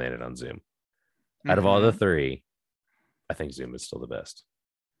we finally landed on Zoom. Out of all the 3, I think Zoom is still the best.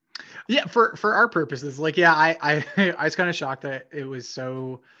 Yeah, for our purposes, I was kind of shocked that it was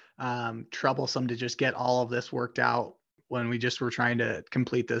so troublesome to just get all of this worked out when we just were trying to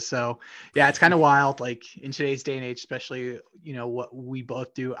complete this. So yeah, it's kind of wild. Like in today's day and age, especially what we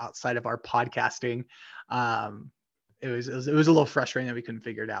both do outside of our podcasting, it was a little frustrating that we couldn't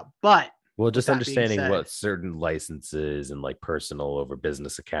figure it out. But just understanding what certain licenses and like personal over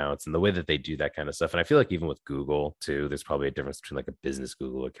business accounts and the way that they do that kind of stuff. And I feel like even with Google too, there's probably a difference between like a business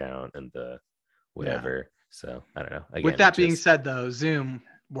Google account and the whatever. Yeah. So I don't know. Again, with that being said though, Zoom,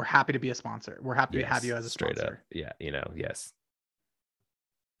 we're happy to be a sponsor. We're happy to have you as a straight sponsor. Up. Yeah. Yes.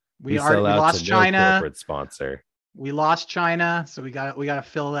 We lost China. Corporate sponsor. We lost China. So we got to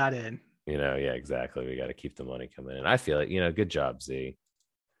fill that in. Yeah, exactly. We got to keep the money coming in. I feel it, good job, Z.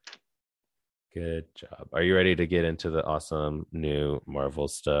 Good job. Are you ready to get into the awesome new Marvel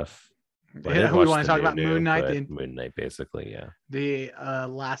stuff? We want to talk about Moon Knight. Moon Knight, basically, yeah. The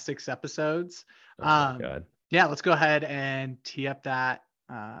last 6 episodes. Oh my God. Yeah, let's go ahead and tee up that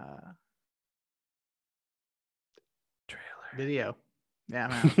trailer video. Yeah,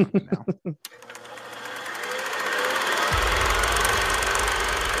 man.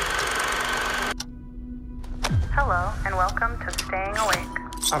 Hello, and welcome to Staying Awake.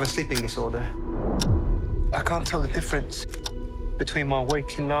 I have a sleeping disorder. I can't tell the difference between my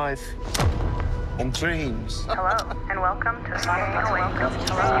waking life and dreams. Hello, and welcome to Staying Awake. I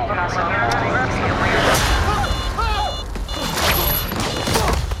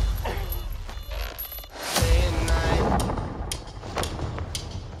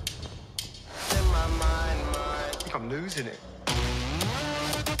think I'm losing it.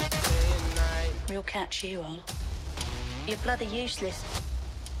 We'll catch you on. You're bloody useless,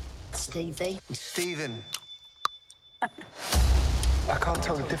 Stevie. Stephen. I can't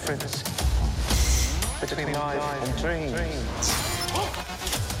tell the difference between life and dreams.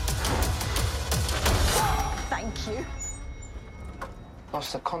 Thank you.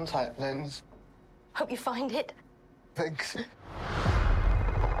 Lost the contact lens. Hope you find it. Thanks.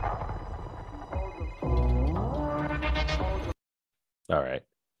 All right.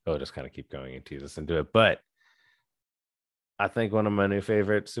 I'll just kind of keep going and tease us into it. But I think one of my new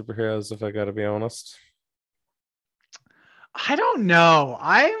favorite superheroes, if I got to be honest. I don't know.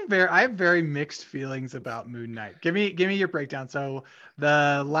 I have very mixed feelings about Moon Knight. Give me your breakdown. So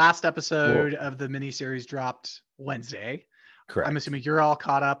the last episode of the miniseries dropped Wednesday. Correct. I'm assuming you're all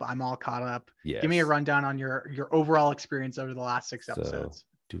caught up. I'm all caught up. Yes. Give me a rundown on your overall experience over the last 6 episodes. So,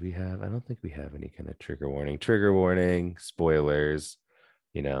 do we have? I don't think we have any kind of trigger warning, spoilers.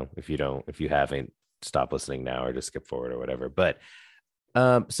 You know, if you haven't, stop listening now or just skip forward or whatever. But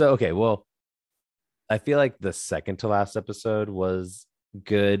so okay, well, I feel like the second to last episode was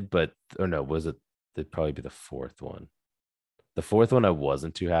good, but was it? It'd probably be the fourth one. The fourth one I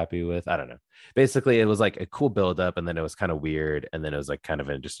wasn't too happy with. I don't know. Basically, it was like a cool build up, and then it was kind of weird, and then it was like kind of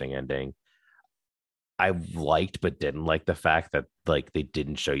an interesting ending. I liked but didn't like the fact that like they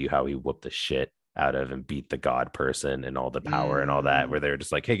didn't show you how he whooped the shit out of and beat the god person and all the power and all that, where they're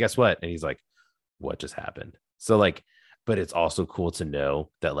just like, hey, guess what? And he's like, what just happened? So like, but it's also cool to know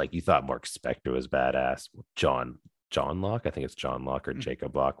that like you thought Mark Spector was badass. John Locke, I think it's John Locke or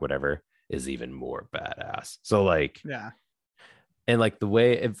Jacob Locke, whatever, is even more badass. So like, yeah. And like the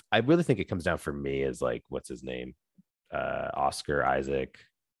way, I really think it comes down for me is like, what's his name? Oscar Isaac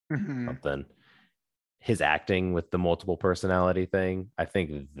something. His acting with the multiple personality thing, I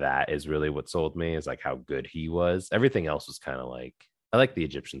think that is really what sold me, is like how good he was. Everything else was kind of like, I like the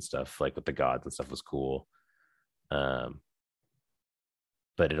Egyptian stuff, like with the gods and stuff was cool.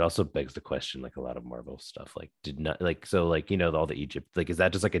 But it also begs the question, like a lot of Marvel stuff, like did not like, so like, you know, all the Egypt, like, is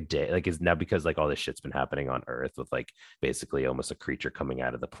that just like a day, like is now because like all this shit's been happening on Earth with like basically almost a creature coming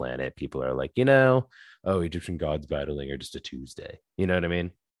out of the planet, people are like, you know, oh, Egyptian gods battling are just a Tuesday, you know what I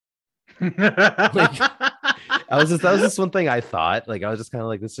mean? Like, that was just one thing I thought. Like I was just kind of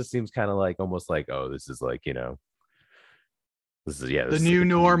like, this just seems kind of like almost like, oh, this is like, you know, this is the new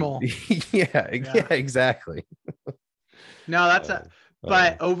normal. yeah, exactly. No, that's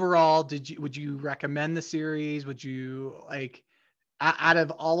but overall, would you recommend the series? Would you like, out of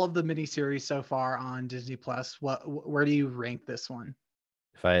all of the miniseries so far on Disney Plus, where do you rank this one?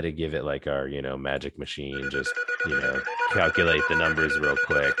 If I had to give it like our, you know, magic machine, just, you know, calculate the numbers real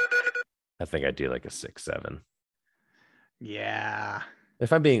quick, I think I'd do like a 6-7. Yeah.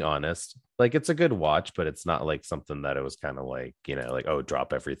 If I'm being honest, like it's a good watch, but it's not like something that it was kind of like, you know, like, oh,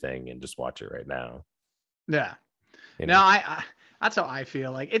 drop everything and just watch it right now. Yeah. You No, know? I that's how I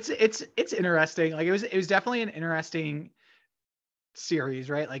feel. Like it's interesting. Like it was definitely an interesting series,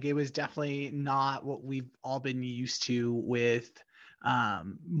 right? Like it was definitely not what we've all been used to with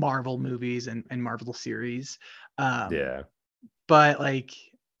Marvel movies and Marvel series. Yeah. But like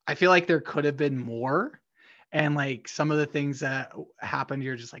I feel like there could have been more. And like some of the things that happened,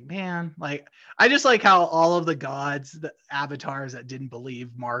 you're just like, man, like I just like how all of the gods, the avatars that didn't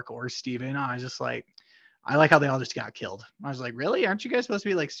believe Mark or Steven, I was just like, I like how they all just got killed. I was like, really? Aren't you guys supposed to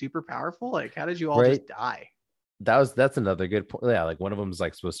be like super powerful? Like, how did you all just die? That's another good point. Yeah, like one of them is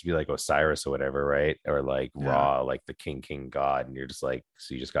like supposed to be like Osiris or whatever, right? Or like Ra, like the king god, and you're just like,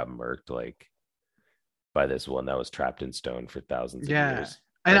 so you just got murked like by this one that was trapped in stone for thousands of years.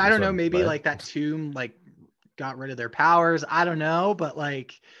 And I don't know, maybe like that tomb like got rid of their powers. I don't know, but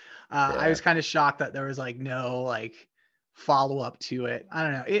like I was kind of shocked that there was like no like follow up to it. I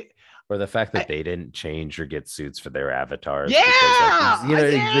don't know. Or the fact that they didn't change or get suits for their avatars. Yeah, because, like, you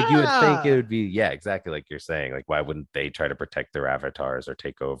know, like you would think it would be, yeah, exactly like you're saying. Like, why wouldn't they try to protect their avatars or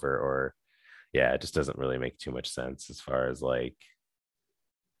take over? Or, yeah, it just doesn't really make too much sense as far as like,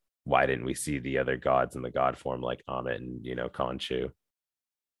 why didn't we see the other gods in the god form like Amit and, you know, Khonshu?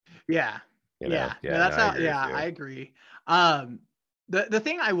 Yeah, you know? No, that's how. Yeah, I agree. The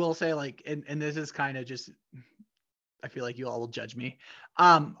thing I will say, like, and this is kind of just, I feel like you all will judge me.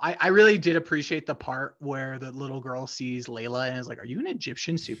 I really did appreciate the part where the little girl sees Layla and is like, "Are you an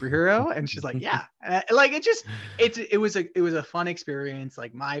Egyptian superhero?" And she's like, "Yeah." Like it was a fun experience.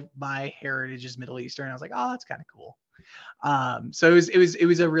 Like my heritage is Middle Eastern. I was like, "Oh, that's kind of cool." So it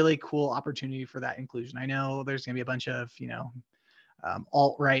was a really cool opportunity for that inclusion. I know there's gonna be a bunch of, you know,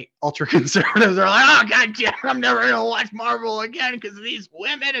 alt-right ultra conservatives are like, "Oh god damn, I'm never gonna watch Marvel again because of these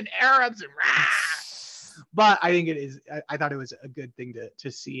women and Arabs and rah." But I think it is. I thought it was a good thing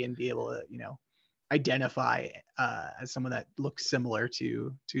to see and be able to, you know, identify as someone that looks similar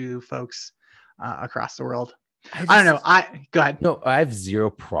to folks across the world. I don't know. Go ahead. No, I have zero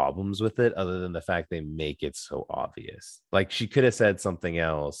problems with it other than the fact they make it so obvious. Like she could have said something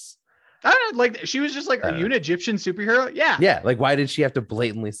else. I don't know, like she was just like, "Are you an Egyptian superhero?" Yeah. Yeah, like why did she have to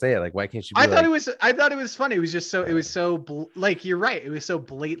blatantly say it? Like why can't she? Be I thought it was funny. It was just so. It was so like you're right. It was so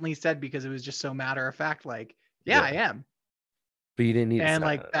blatantly said because it was just so matter of fact. Like, yeah. I am. But you didn't need and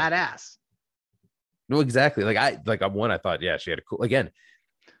like badass. No, exactly. Like I thought, yeah, she had a cool. Again,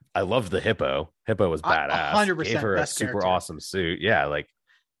 I loved the hippo. Hippo was badass. 100% Gave her a super character. awesome suit. Yeah, like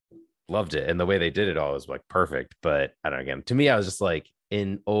loved it, and the way they did it all was like perfect. But I don't know. Again, to me, I was just like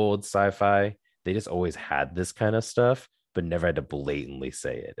in old sci-fi, they just always had this kind of stuff, but never had to blatantly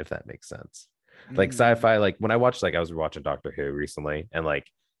say it. If that makes sense. Like sci-fi, like when I watched, like I was watching Doctor Who recently, and like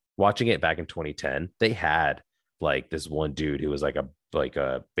watching it back in 2010, they had like this one dude who was like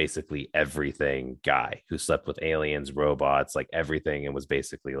a basically everything guy who slept with aliens, robots, like everything, and was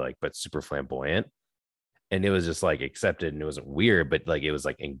basically like but super flamboyant. And it was just like accepted, and it wasn't weird, but like it was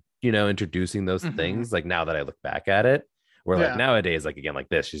like introducing those things. Like now that I look back at it, where like nowadays, like again, like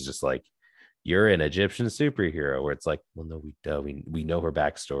this, she's just like, you're an Egyptian superhero, where it's like, well, no, we know her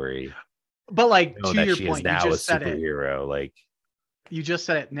backstory, but like to your she point, is now you a just said superhero. Like you just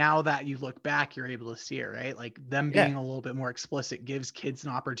said it. Now that you look back, you're able to see it, right? Like them being a little bit more explicit gives kids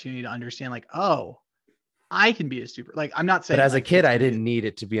an opportunity to understand, like, oh, I can be a super. Like I'm not saying. But as like, a kid, I didn't need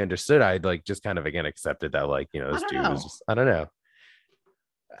it to be understood. I'd like just kind of again accepted that, like, this dude was just, I don't know.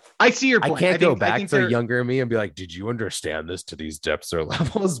 I see your point. I can't go back to younger me and be like, did you understand this to these depths or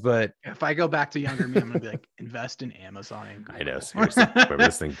levels? But if I go back to younger me, I'm gonna be like, invest in Amazon and Google. I know, seriously. Remember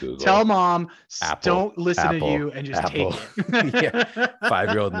this thing, Google. Tell mom, Apple, don't listen to you and just take it. Yeah.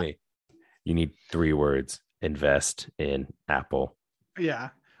 5-year-old me. You need 3 words. Invest in Apple. Yeah.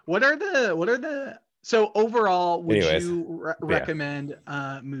 What are the so overall, would you recommend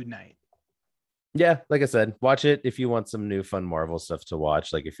Moon Knight? Yeah, like I said, watch it if you want some new fun Marvel stuff to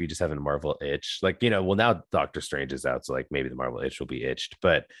watch. Like if you just have a Marvel itch, like, well, now Doctor Strange is out, so like maybe the Marvel itch will be itched.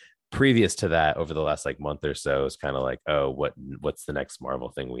 But previous to that, over the last like month or so, it's kind of like, oh, what's the next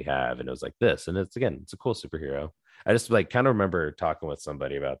Marvel thing we have? And it was like this, and it's a cool superhero. I just like kind of remember talking with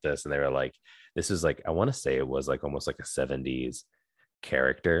somebody about this, and they were like, this is like, I want to say it was like almost like a 70s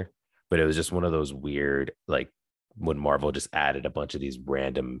character, but it was just one of those weird, like when Marvel just added a bunch of these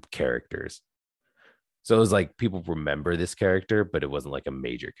random characters. So it was like people remember this character, but it wasn't like a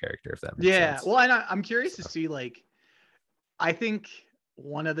major character, if that makes sense. Well, and I'm curious to see, like, I think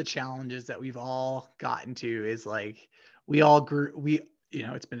one of the challenges that we've all gotten to is like we all grew,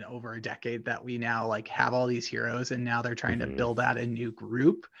 it's been over a decade that we now like have all these heroes, and now they're trying to build out a new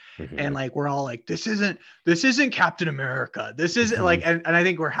group. And like we're all like, this isn't Captain America. This isn't like, and I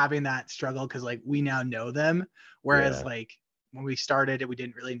think we're having that struggle because like we now know them, whereas like when we started it, we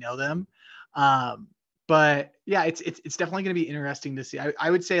didn't really know them. But yeah, it's definitely going to be interesting to see. I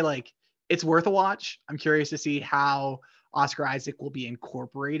would say like it's worth a watch. I'm curious to see how Oscar Isaac will be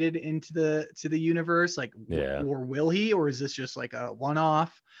incorporated into the universe. Like, or will he, or is this just like a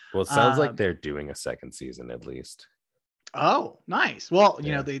one-off? Well, it sounds like they're doing a second season at least. Oh, nice. Well,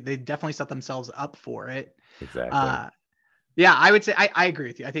 they definitely set themselves up for it. Exactly. Yeah, I would say I agree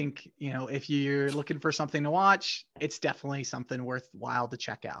with you. I think, if you're looking for something to watch, it's definitely something worthwhile to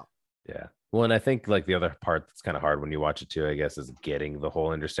check out. Yeah. Well, and I think like the other part that's kind of hard when you watch it too, I guess, is getting the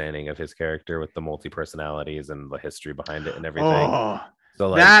whole understanding of his character with the multi-personalities and the history behind it and everything. Oh, so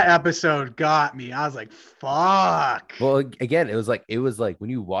like, that episode got me. I was like, fuck. Well, again, it was like when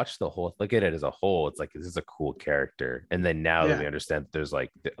you watch the whole, look at it as a whole, it's like, this is a cool character. And then now that we understand that there's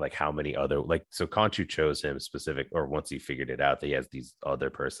like how many other, like, so Khonshu chose him specific, or once he figured it out that he has these other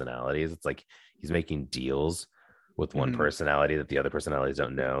personalities, it's like he's making deals with one personality that the other personalities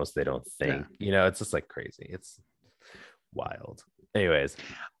don't know, so they don't think, it's just like crazy. It's wild. Anyways,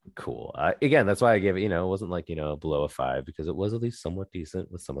 cool. Again, that's why I gave it, it wasn't like, below a 5, because it was at least somewhat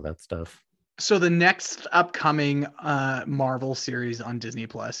decent with some of that stuff. So the next upcoming Marvel series on Disney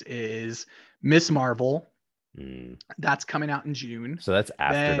Plus is Miss Marvel. That's coming out in June. So that's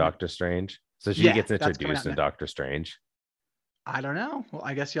after Doctor Strange. So she gets introduced in Doctor Strange. I don't know. Well,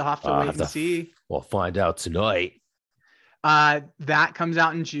 I guess you'll have to wait and see. We'll find out tonight. That comes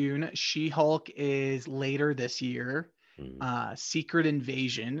out in June. She-Hulk is later this year. Secret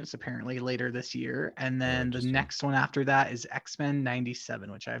Invasion is apparently later this year. And then the next one after that is X-Men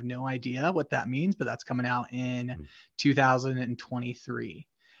 97, which I have no idea what that means, but that's coming out in 2023.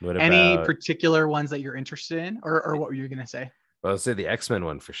 Any particular ones that you're interested in, or what were you going to say? Well, I'll say the X-Men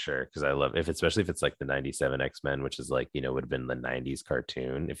one for sure, because I love especially if it's like the 97 X-Men, which is like, would have been the 90s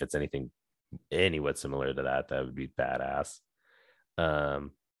cartoon. If it's anything anywhat similar to that would be badass.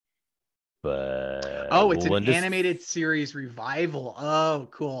 But it's an animated series revival. Oh,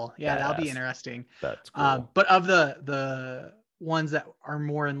 cool. Yeah, that'll be interesting. That's cool. But of the ones that are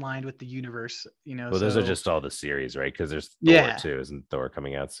more in line with the universe, you know. Well, those are so- just all the series, right? Because there's Yeah. Thor too. Isn't Thor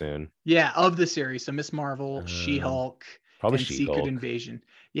coming out soon? Yeah, of the series. So Miss Marvel, She-Hulk, probably and Secret She-Hulk. Invasion.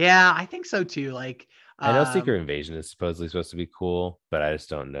 Yeah, I think so too. Like I know Secret Invasion is supposedly supposed to be cool, but I just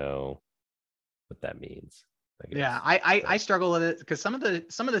don't know what that means. Yeah, I struggle with it because some of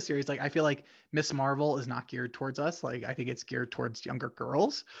the series, like I feel like Miss Marvel is not geared towards us. Like I think it's geared towards younger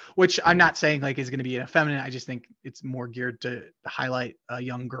girls, which I'm not saying like is going to be effeminate. I just think it's more geared to highlight a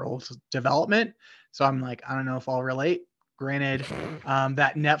young girl's development. So I'm like, I don't know if I'll relate. Granted,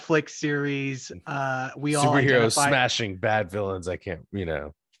 that Netflix series, we all Superheroes identify. smashing bad villains. I can't, you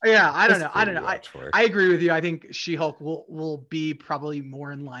know. Yeah, I don't That's know. I don't pretty know. watch for. I agree with you. I think She-Hulk will be probably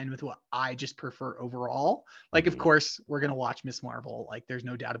more in line with what I just prefer overall. Like, of course, we're gonna watch Miss Marvel. Like, there's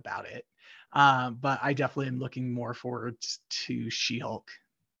no doubt about it. But I definitely am looking more forward to She-Hulk.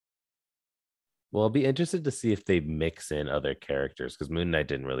 Well, I'll be interested to see if they mix in other characters because Moon Knight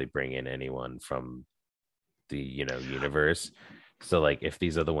didn't really bring in anyone from the universe. So like if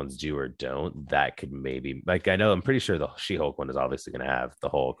these other ones do or don't, that could maybe like I know I'm pretty sure the She-Hulk one is obviously going to have the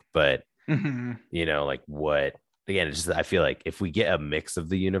Hulk, but like what again? It's just I feel like if we get a mix of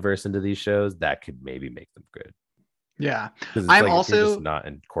the universe into these shows, that could maybe make them good. Yeah, Because I'm like, if you're also just not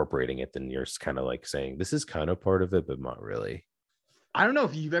incorporating it, then you're kind of like saying this is kind of part of it, but not really. I don't know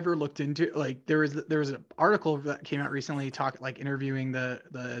if you've ever looked into like there was an article that came out recently interviewing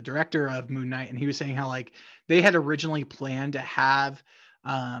the director of Moon Knight, and he was saying how like they had originally planned to have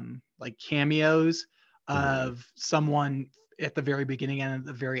like cameos of someone at the very beginning and at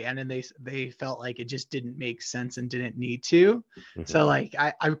the very end, and they felt like it just didn't make sense and didn't need to. So like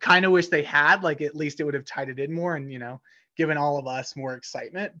I kind of wish they had, like at least it would have tied it in more and given all of us more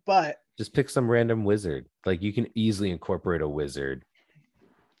excitement. But just pick some random wizard. Like you can easily incorporate a wizard.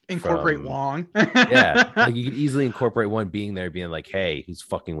 Wong. Yeah, like you could easily incorporate one being there, being like, "Hey, he's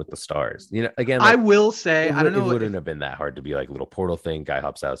fucking with the stars." Again, like, I will say, I don't know. It wouldn't have been that hard to be like a little portal thing. Guy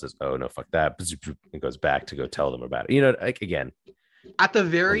hops out, says, "Oh no, fuck that," and goes back to go tell them about it. Like again, at the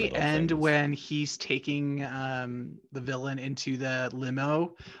very end when he's taking the villain into the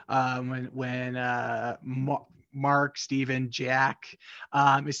limo, when Mark, Steven, Jack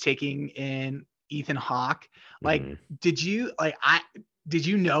is taking in Ethan Hawke. Like, did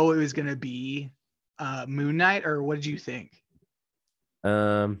you know it was going to be Moon Knight, or what did you think?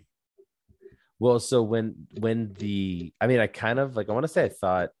 Well, so when I kind of like, I want to say I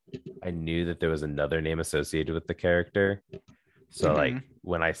thought I knew that there was another name associated with the character. So like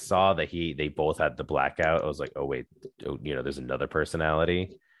when I saw that they both had the blackout, I was like, oh wait, there's another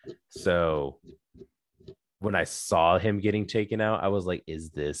personality. So when I saw him getting taken out, I was like, is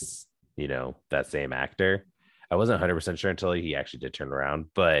this, that same actor? I wasn't 100% sure until he actually did turn around,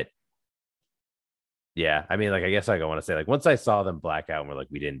 but yeah, I mean, like, I guess like I want to say, like, once I saw them black out and we're like,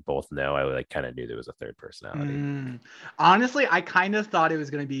 we didn't both know, I like kind of knew there was a third personality. Honestly, I kind of thought it was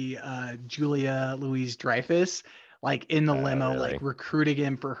going to be Julia Louis-Dreyfus, like in the limo, really? like recruiting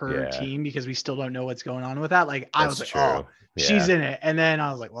him for her team because we still don't know what's going on with that. Like, I was like, true. oh, Yeah. she's in it. And then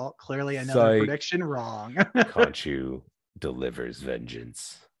I was like, well, clearly another prediction wrong. Khonshu delivers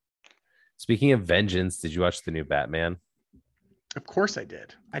vengeance. Speaking of vengeance, did you watch the new Batman? Of course I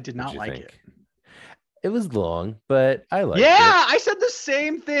did. I did not like it. It was long, but I liked it. Yeah, I said the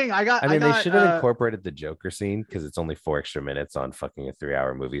same thing. They should have incorporated the Joker scene because it's only 4 extra minutes on fucking a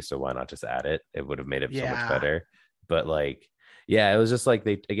 3-hour movie. So why not just add it? It would have made it so much better. But like, yeah, it was just like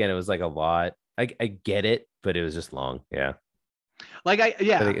it was like a lot. I get it, but it was just long. Yeah. Like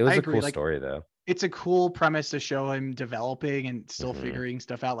it was a cool story though. It's a cool premise to show him developing and still figuring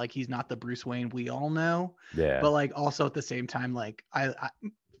stuff out. Like he's not the Bruce Wayne we all know. Yeah. But like also at the same time, like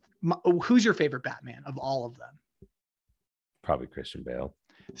who's your favorite Batman of all of them? Probably Christian Bale.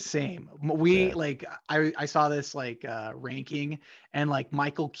 Same. I saw this like ranking, and like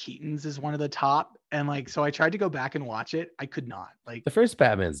Michael Keaton's is one of the top, and like so I tried to go back and watch it. I could not. Like the first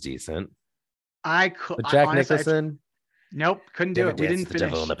Batman's decent. But Jack Nicholson. Nope, couldn't do it. We didn't finish. The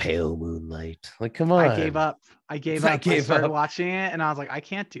devil in the pale moonlight. Like, come on. I gave up. I started watching it, and I was like, I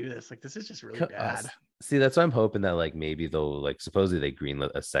can't do this. Like, this is just really bad. See, that's why I'm hoping that like maybe they'll like supposedly they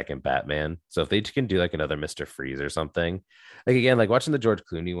greenlit a second Batman. So if they can do like another Mr. Freeze or something, like again, like watching the George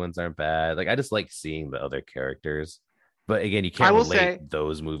Clooney ones aren't bad. Like I just like seeing the other characters. But again, you can't relate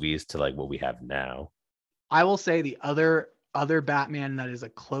those movies to like what we have now. I will say the other Batman that is a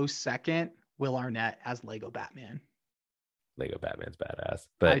close second, Will Arnett as Lego Batman. Lego Batman's badass,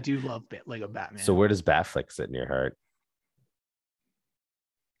 but I do love Lego Batman. So where does Batfleck sit in your heart?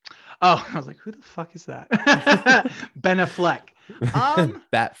 Oh, I was like, who the fuck is that? Ben Affleck.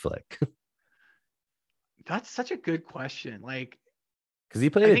 Batfleck. That's such a good question. Like, because he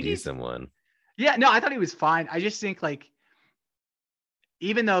played a decent one. Yeah, no, I thought he was fine. I just think like,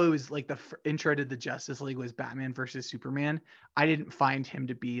 even though it was like the intro to the Justice League was Batman versus Superman, I didn't find him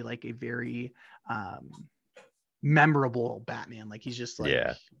to be like a very memorable Batman. Like he's just like,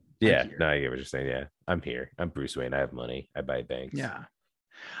 yeah. No, I get what you're saying. Yeah, I'm here. I'm Bruce Wayne. I have money. I buy banks. Yeah.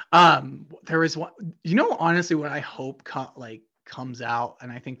 There was one. Honestly, what I hope comes out,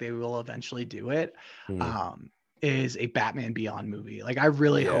 and I think they will eventually do it. Is a Batman Beyond movie. Like I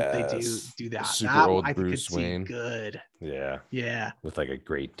really hope they do that. Super old I Bruce Wayne. Good. Yeah. With like a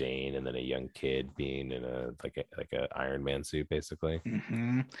Great Dane and then a young kid being in a Iron Man suit, basically.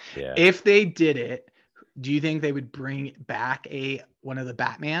 Mm-hmm. Yeah. If they did it, do you think they would bring back one of the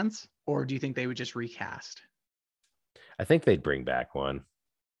Batmans, or do you think they would just recast? I think they'd bring back one.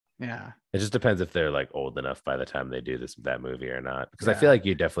 Yeah. It just depends if they're like old enough by the time they do that movie or not. Because I feel like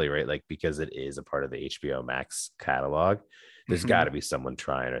you're definitely right. Like, because it is a part of the HBO Max catalog, there's got to be someone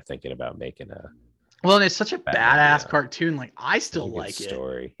trying or thinking about making a. Well, and it's such a badass cartoon. Like I still like it.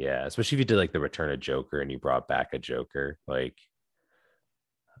 Story. Yeah. Especially if you did like the Return of Joker and you brought back a Joker, like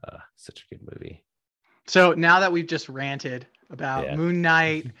such a good movie. So now that we've just ranted about Moon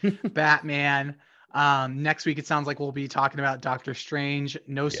Knight, Batman, next week it sounds like we'll be talking about Doctor Strange.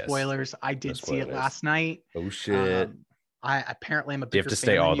 No spoilers. I did see it last night. Oh shit! I apparently am a. Do you have to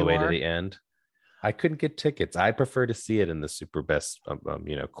stay all the way to the end? I couldn't get tickets. I prefer to see it in the super best,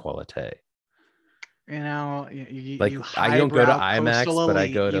 quality. I don't go to IMAX, but I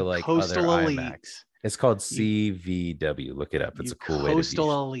go to like other IMAX. It's called CVW. Look it up. It's a cool way to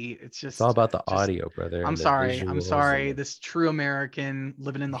Coastal Elite. It's all about the audio, brother. I'm sorry. This true American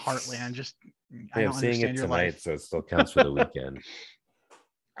living in the heartland. I'm seeing it tonight, so it still counts for the weekend.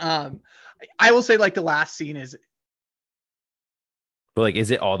 I will say, like, the last scene is. But like, is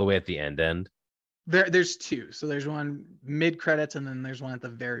it all the way at the end? There's two. So there's one mid credits, and then there's one at the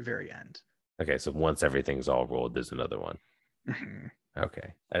very, very end. Okay, so once everything's all rolled, there's another one. Mm-hmm.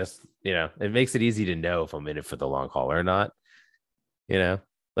 Okay, I just it makes it easy to know if I'm in it for the long haul or not.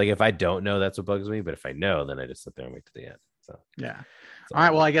 Like if I don't know, that's what bugs me. But if I know, then I just sit there and wait to the end. So yeah. All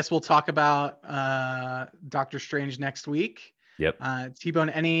right. Well, I guess we'll talk about Doctor Strange next week. Yep. T-Bone,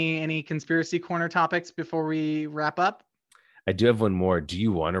 any conspiracy corner topics before we wrap up? I do have one more. Do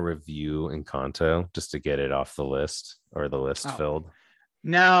you want to review Encanto just to get it off the list or the list filled?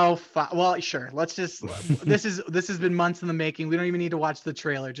 No, well, sure. Let's just. this has been months in the making. We don't even need to watch the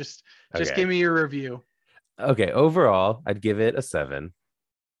trailer. Just give me your review. Okay. Overall, I'd give it a 7.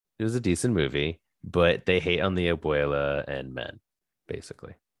 It was a decent movie, but they hate on the abuela and men,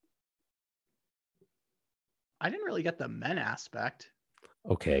 basically. I didn't really get the men aspect.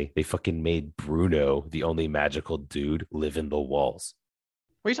 Okay, they fucking made Bruno, the only magical dude, live in the walls.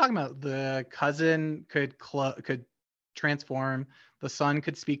 What are you talking about? The cousin could transform. The son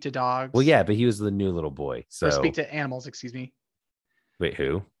could speak to dogs. Well, yeah, but he was the new little boy. So or speak to animals, excuse me. Wait,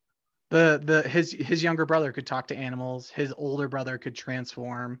 who? His younger brother could talk to animals. His older brother could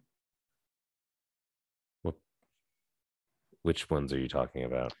transform. Which ones are you talking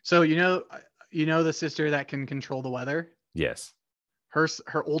about? So you know the sister that can control the weather? Yes. Her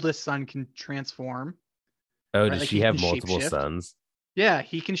oldest son can transform. Oh, does she have multiple sons? Yeah,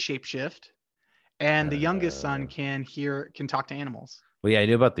 he can shapeshift. And the youngest son can talk to animals. Well, yeah, I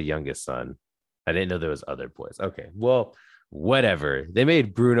knew about the youngest son. I didn't know there was other boys. Okay, well, whatever. They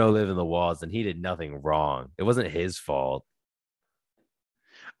made Bruno live in the walls, and he did nothing wrong. It wasn't his fault.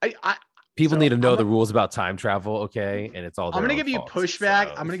 People need to know the rules about time travel, okay? And it's all. I'm gonna give you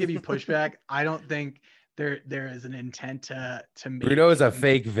pushback. I'm gonna give you pushback. I don't think there is an intent to make. Bruno is a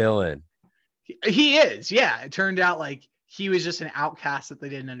fake villain. He is, yeah. It turned out like he was just an outcast that they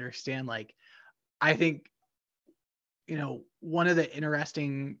didn't understand. Like, I think, one of the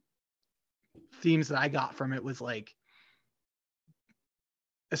interesting themes that I got from it was like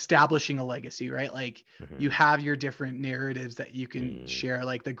establishing a legacy, right? Like you have your different narratives that you can share.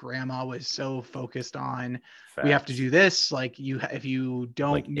 Like the grandma was so focused on we have to do this. Like if you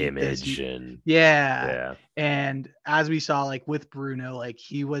don't like image this, And as we saw, like with Bruno, like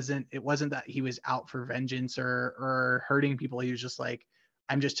it wasn't that he was out for vengeance or hurting people. He was just like,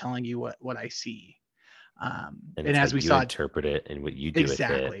 I'm just telling you what I see. And as we saw, interpret it and what you do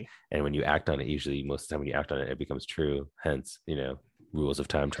exactly. with it. And when you act on it, usually most of the time when you act on it, it becomes true. Hence, rules of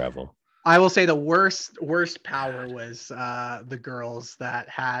time travel. I will say the worst power was the girls that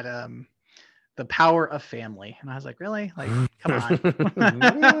had the power of family, and I was like, really? Like, come on.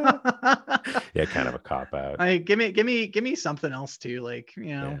 Yeah, kind of a cop out. Like, give me something else too. Like,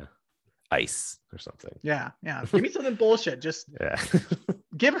 Yeah. ice or something. Yeah. Give me something bullshit. Just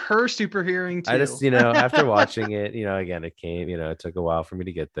give her super hearing too. I just, after watching it, again, it came, it took a while for me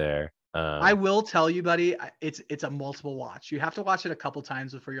to get there. I will tell you, buddy, it's a multiple watch. You have to watch it a couple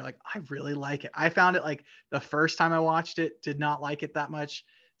times before you're like, I really like it. I found it like the first time I watched it, did not like it that much.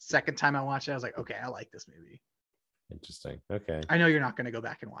 Second time I watched it, I was like, okay, I like this movie. Interesting. Okay. I know you're not going to go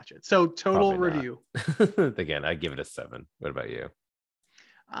back and watch it. So total review. Again, I give it a 7. What about you?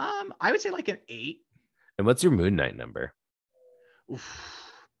 I would say like an 8. And what's your Moon Knight number?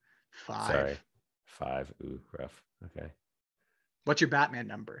 Oof, 5. Sorry. 5. Ooh, rough. Okay. What's your Batman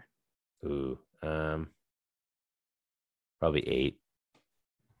number? Ooh, probably 8.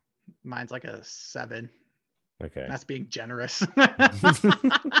 Mine's like a 7. Okay. That's being generous.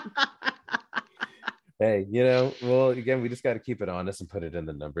 Hey, well, again, we just got to keep it honest and put it in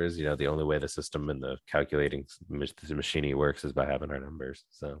the numbers. The only way the system and the calculating the machining works is by having our numbers.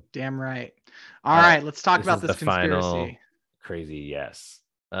 So damn right. All right, let's talk about this conspiracy. Final crazy, yes.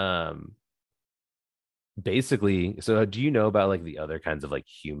 Basically, so do you know about like the other kinds of like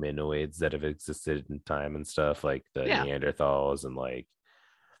humanoids that have existed in time and stuff, like the Neanderthals and like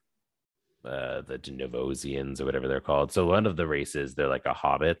the Denisovans or whatever they're called? So one of the races, they're like a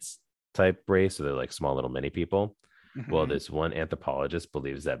hobbits type race, so they're like small little mini people. Well, this one anthropologist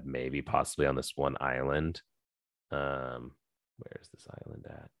believes that maybe possibly on this one island, where is this island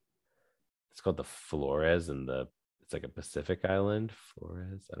at? It's called the Flores, and it's like a Pacific island.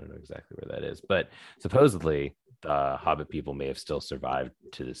 Flores, I don't know exactly where that is, but supposedly the Hobbit people may have still survived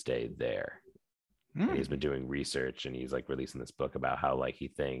to this day there. And he's been doing research, and he's like releasing this book about how like he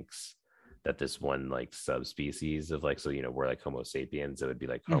thinks that this one like subspecies of like, so we're like Homo sapiens, it would be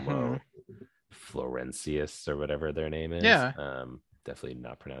like Homo florensis or whatever their name is. Definitely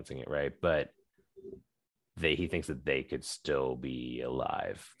not pronouncing it right, but he thinks that they could still be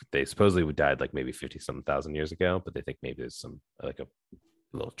alive. They supposedly died like maybe 50-some thousand years ago, but they think maybe there's some like a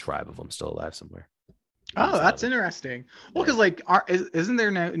little tribe of them still alive somewhere. Oh, that's interesting. Well, because like isn't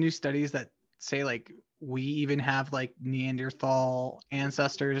there new studies that say like we even have like Neanderthal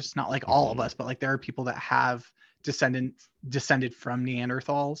ancestors? Not like all of us, but like there are people that have descended from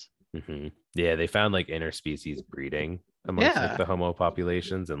Neanderthals. Yeah, they found like interspecies breeding amongst like the Homo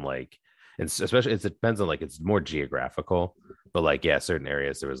populations, and like, and especially it depends on like, it's more geographical, but like certain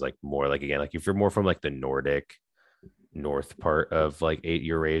areas there was like more like, again, like if you're more from like the Nordic north part of like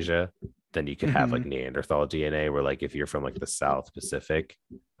Eurasia, then you could have like Neanderthal DNA, where like if you're from like the South Pacific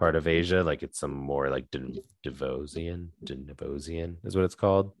part of Asia, like it's some more like Denisovans is what it's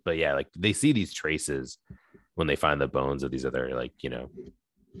called. But yeah, like they see these traces when they find the bones of these other like,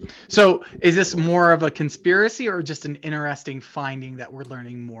 So is this more of a conspiracy or just an interesting finding that we're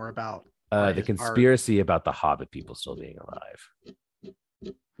learning more about? The conspiracy about the Hobbit people still being alive.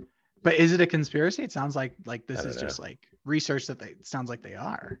 But is it a conspiracy? It sounds like this is just like research that sounds like they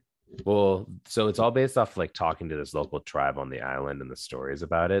are. Well, so it's all based off like talking to this local tribe on the island and the stories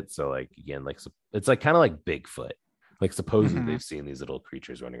about it. So like, again, like it's like kind of like Bigfoot. Like supposedly they've seen these little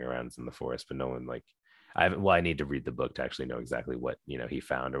creatures running around in the forest, but no one like, I need to read the book to actually know exactly what, he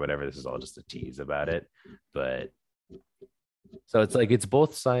found or whatever. This is all just a tease about it. But so it's like, it's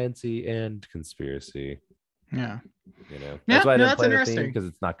both sciencey and conspiracy. Yeah. That's why I didn't play the theme, because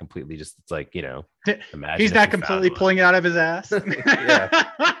it's not completely just, it's like, imagine he's not completely pulling it out of his ass.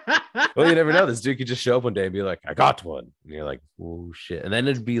 Well, you never know. This dude could just show up one day and be like, I got one. And you're like, oh shit. And then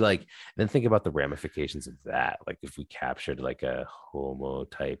it'd be like, then think about the ramifications of that. Like if we captured like a Homo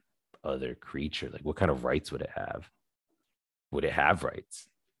type other creature, like what kind of rights would it have? Would it have rights?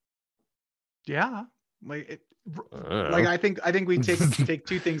 Yeah. I think we take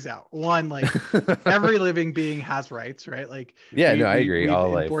two things out. One, like every living being has rights, right? Like I agree. All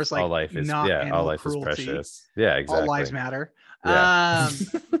life is precious. Yeah, exactly. All lives matter.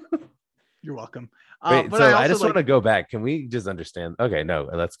 You're welcome. Wait, so I just want to go back. Can we just understand? Okay, no,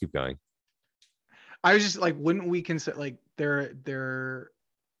 let's keep going. I was just like, wouldn't we consider like they're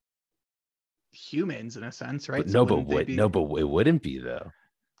humans in a sense, right? But it wouldn't be though.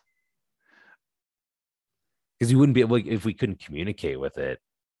 Because you wouldn't be able, if we couldn't communicate with it.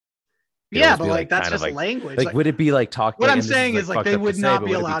 Yeah, but like that's just language. Like, would it be like talking? What I'm saying is like they would not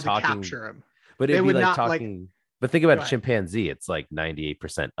be allowed to capture him. But it would be like talking. But think about a chimpanzee. It's like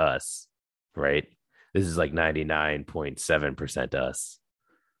 98% us, right? This is like 99.7% us.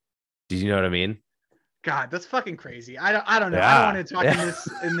 Do you know what I mean? God, that's fucking crazy. I don't know. I don't want to talk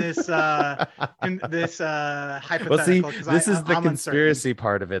in this hypothetical. Well, see, this is the conspiracy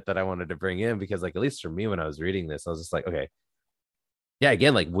part of it that I wanted to bring in, because like, at least for me, when I was reading this, I was just like, okay, Yeah,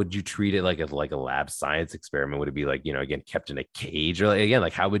 again, like, would you treat it like a lab science experiment? Would it be like, again, kept in a cage, or like, again,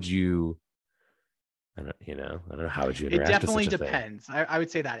 like, how would you? I don't know how would you interact. It definitely with such a depends. I would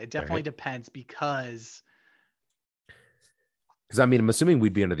say that it definitely depends because I mean, I'm assuming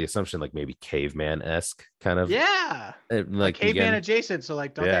we'd be under the assumption like maybe caveman-esque kind of. Yeah. Like caveman adjacent. So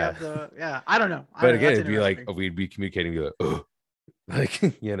like, don't they have the? I don't know. But again, it'd be like we'd be communicating, be like, oh, like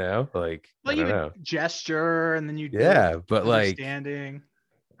like well, I don't know. Gesture, and then you but like standing.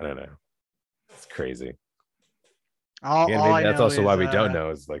 I don't know. It's crazy. That's also why we don't know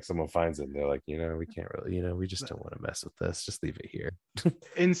is like someone finds it and they're like, we can't really, we just don't want to mess with this. Just leave it here.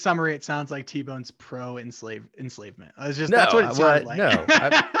 In summary, it sounds like T-Bone's pro enslavement. That's what it sounded like. No,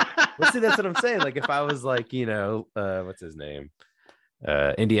 see, that's what I'm saying. Like if I was like, what's his name?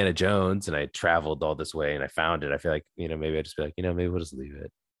 Indiana Jones, and I traveled all this way and I found it, I feel like, maybe I'd just be like, maybe we'll just leave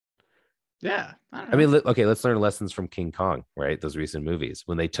it. Yeah. I mean, okay, let's learn lessons from King Kong, right? Those recent movies.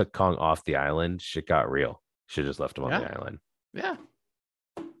 When they took Kong off the island, shit got real. Should have just left him on the island. Yeah.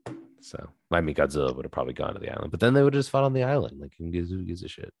 So, I mean, Godzilla would have probably gone to the island, but then they would have just fought on the island. Like, who gives a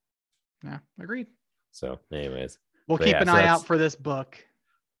shit? Yeah, agreed. So, anyways, we'll keep an eye out for this book.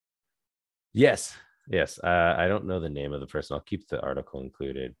 Yes. I don't know the name of the person. I'll keep the article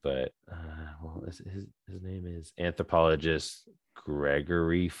included, but his name is anthropologist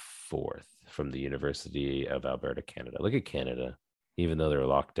Gregory Forth from the University of Alberta, Canada. Look at Canada. Even though they're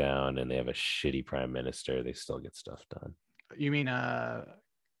locked down and they have a shitty prime minister, they still get stuff done. You mean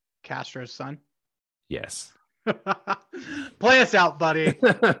Castro's son? Yes. Play us out, buddy.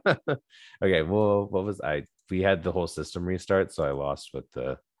 Okay, well, we had the whole system restart, so I lost with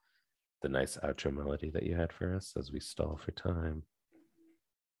the nice outro melody that you had for us as we stall for time.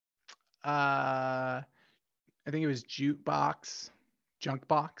 I think it was Junkbox.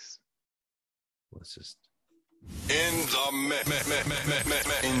 Let's just in the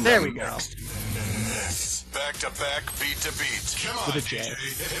there we go. Back to back, beat to beat. Come on, DJ.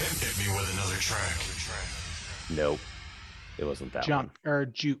 Hit me with another track. Nope, it wasn't that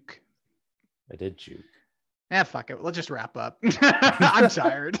Juke. I did juke. Fuck it. Let's just wrap up. I'm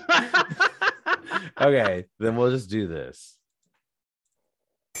tired. Okay, then we'll just do this.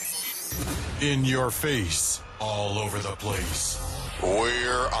 In your face, all over the place.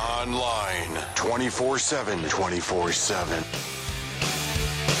 We're online 24/7. 24/7.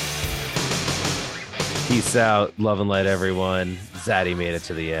 Peace out. Love and light, everyone. Zaddy made it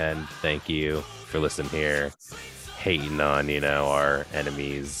to the end. Thank you for listening here. Hating on, our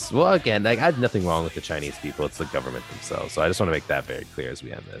enemies. Well, again, I had nothing wrong with the Chinese people. It's the government themselves. So I just want to make that very clear as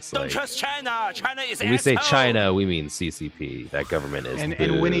we end this. Don't trust China. China is when we say China, we mean CCP. That government is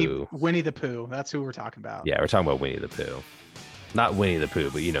and Winnie the Pooh. That's who we're talking about. Yeah, we're talking about Winnie the Pooh. Not Winnie the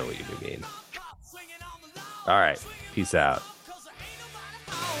Pooh, but you know what you mean. All right. Peace out.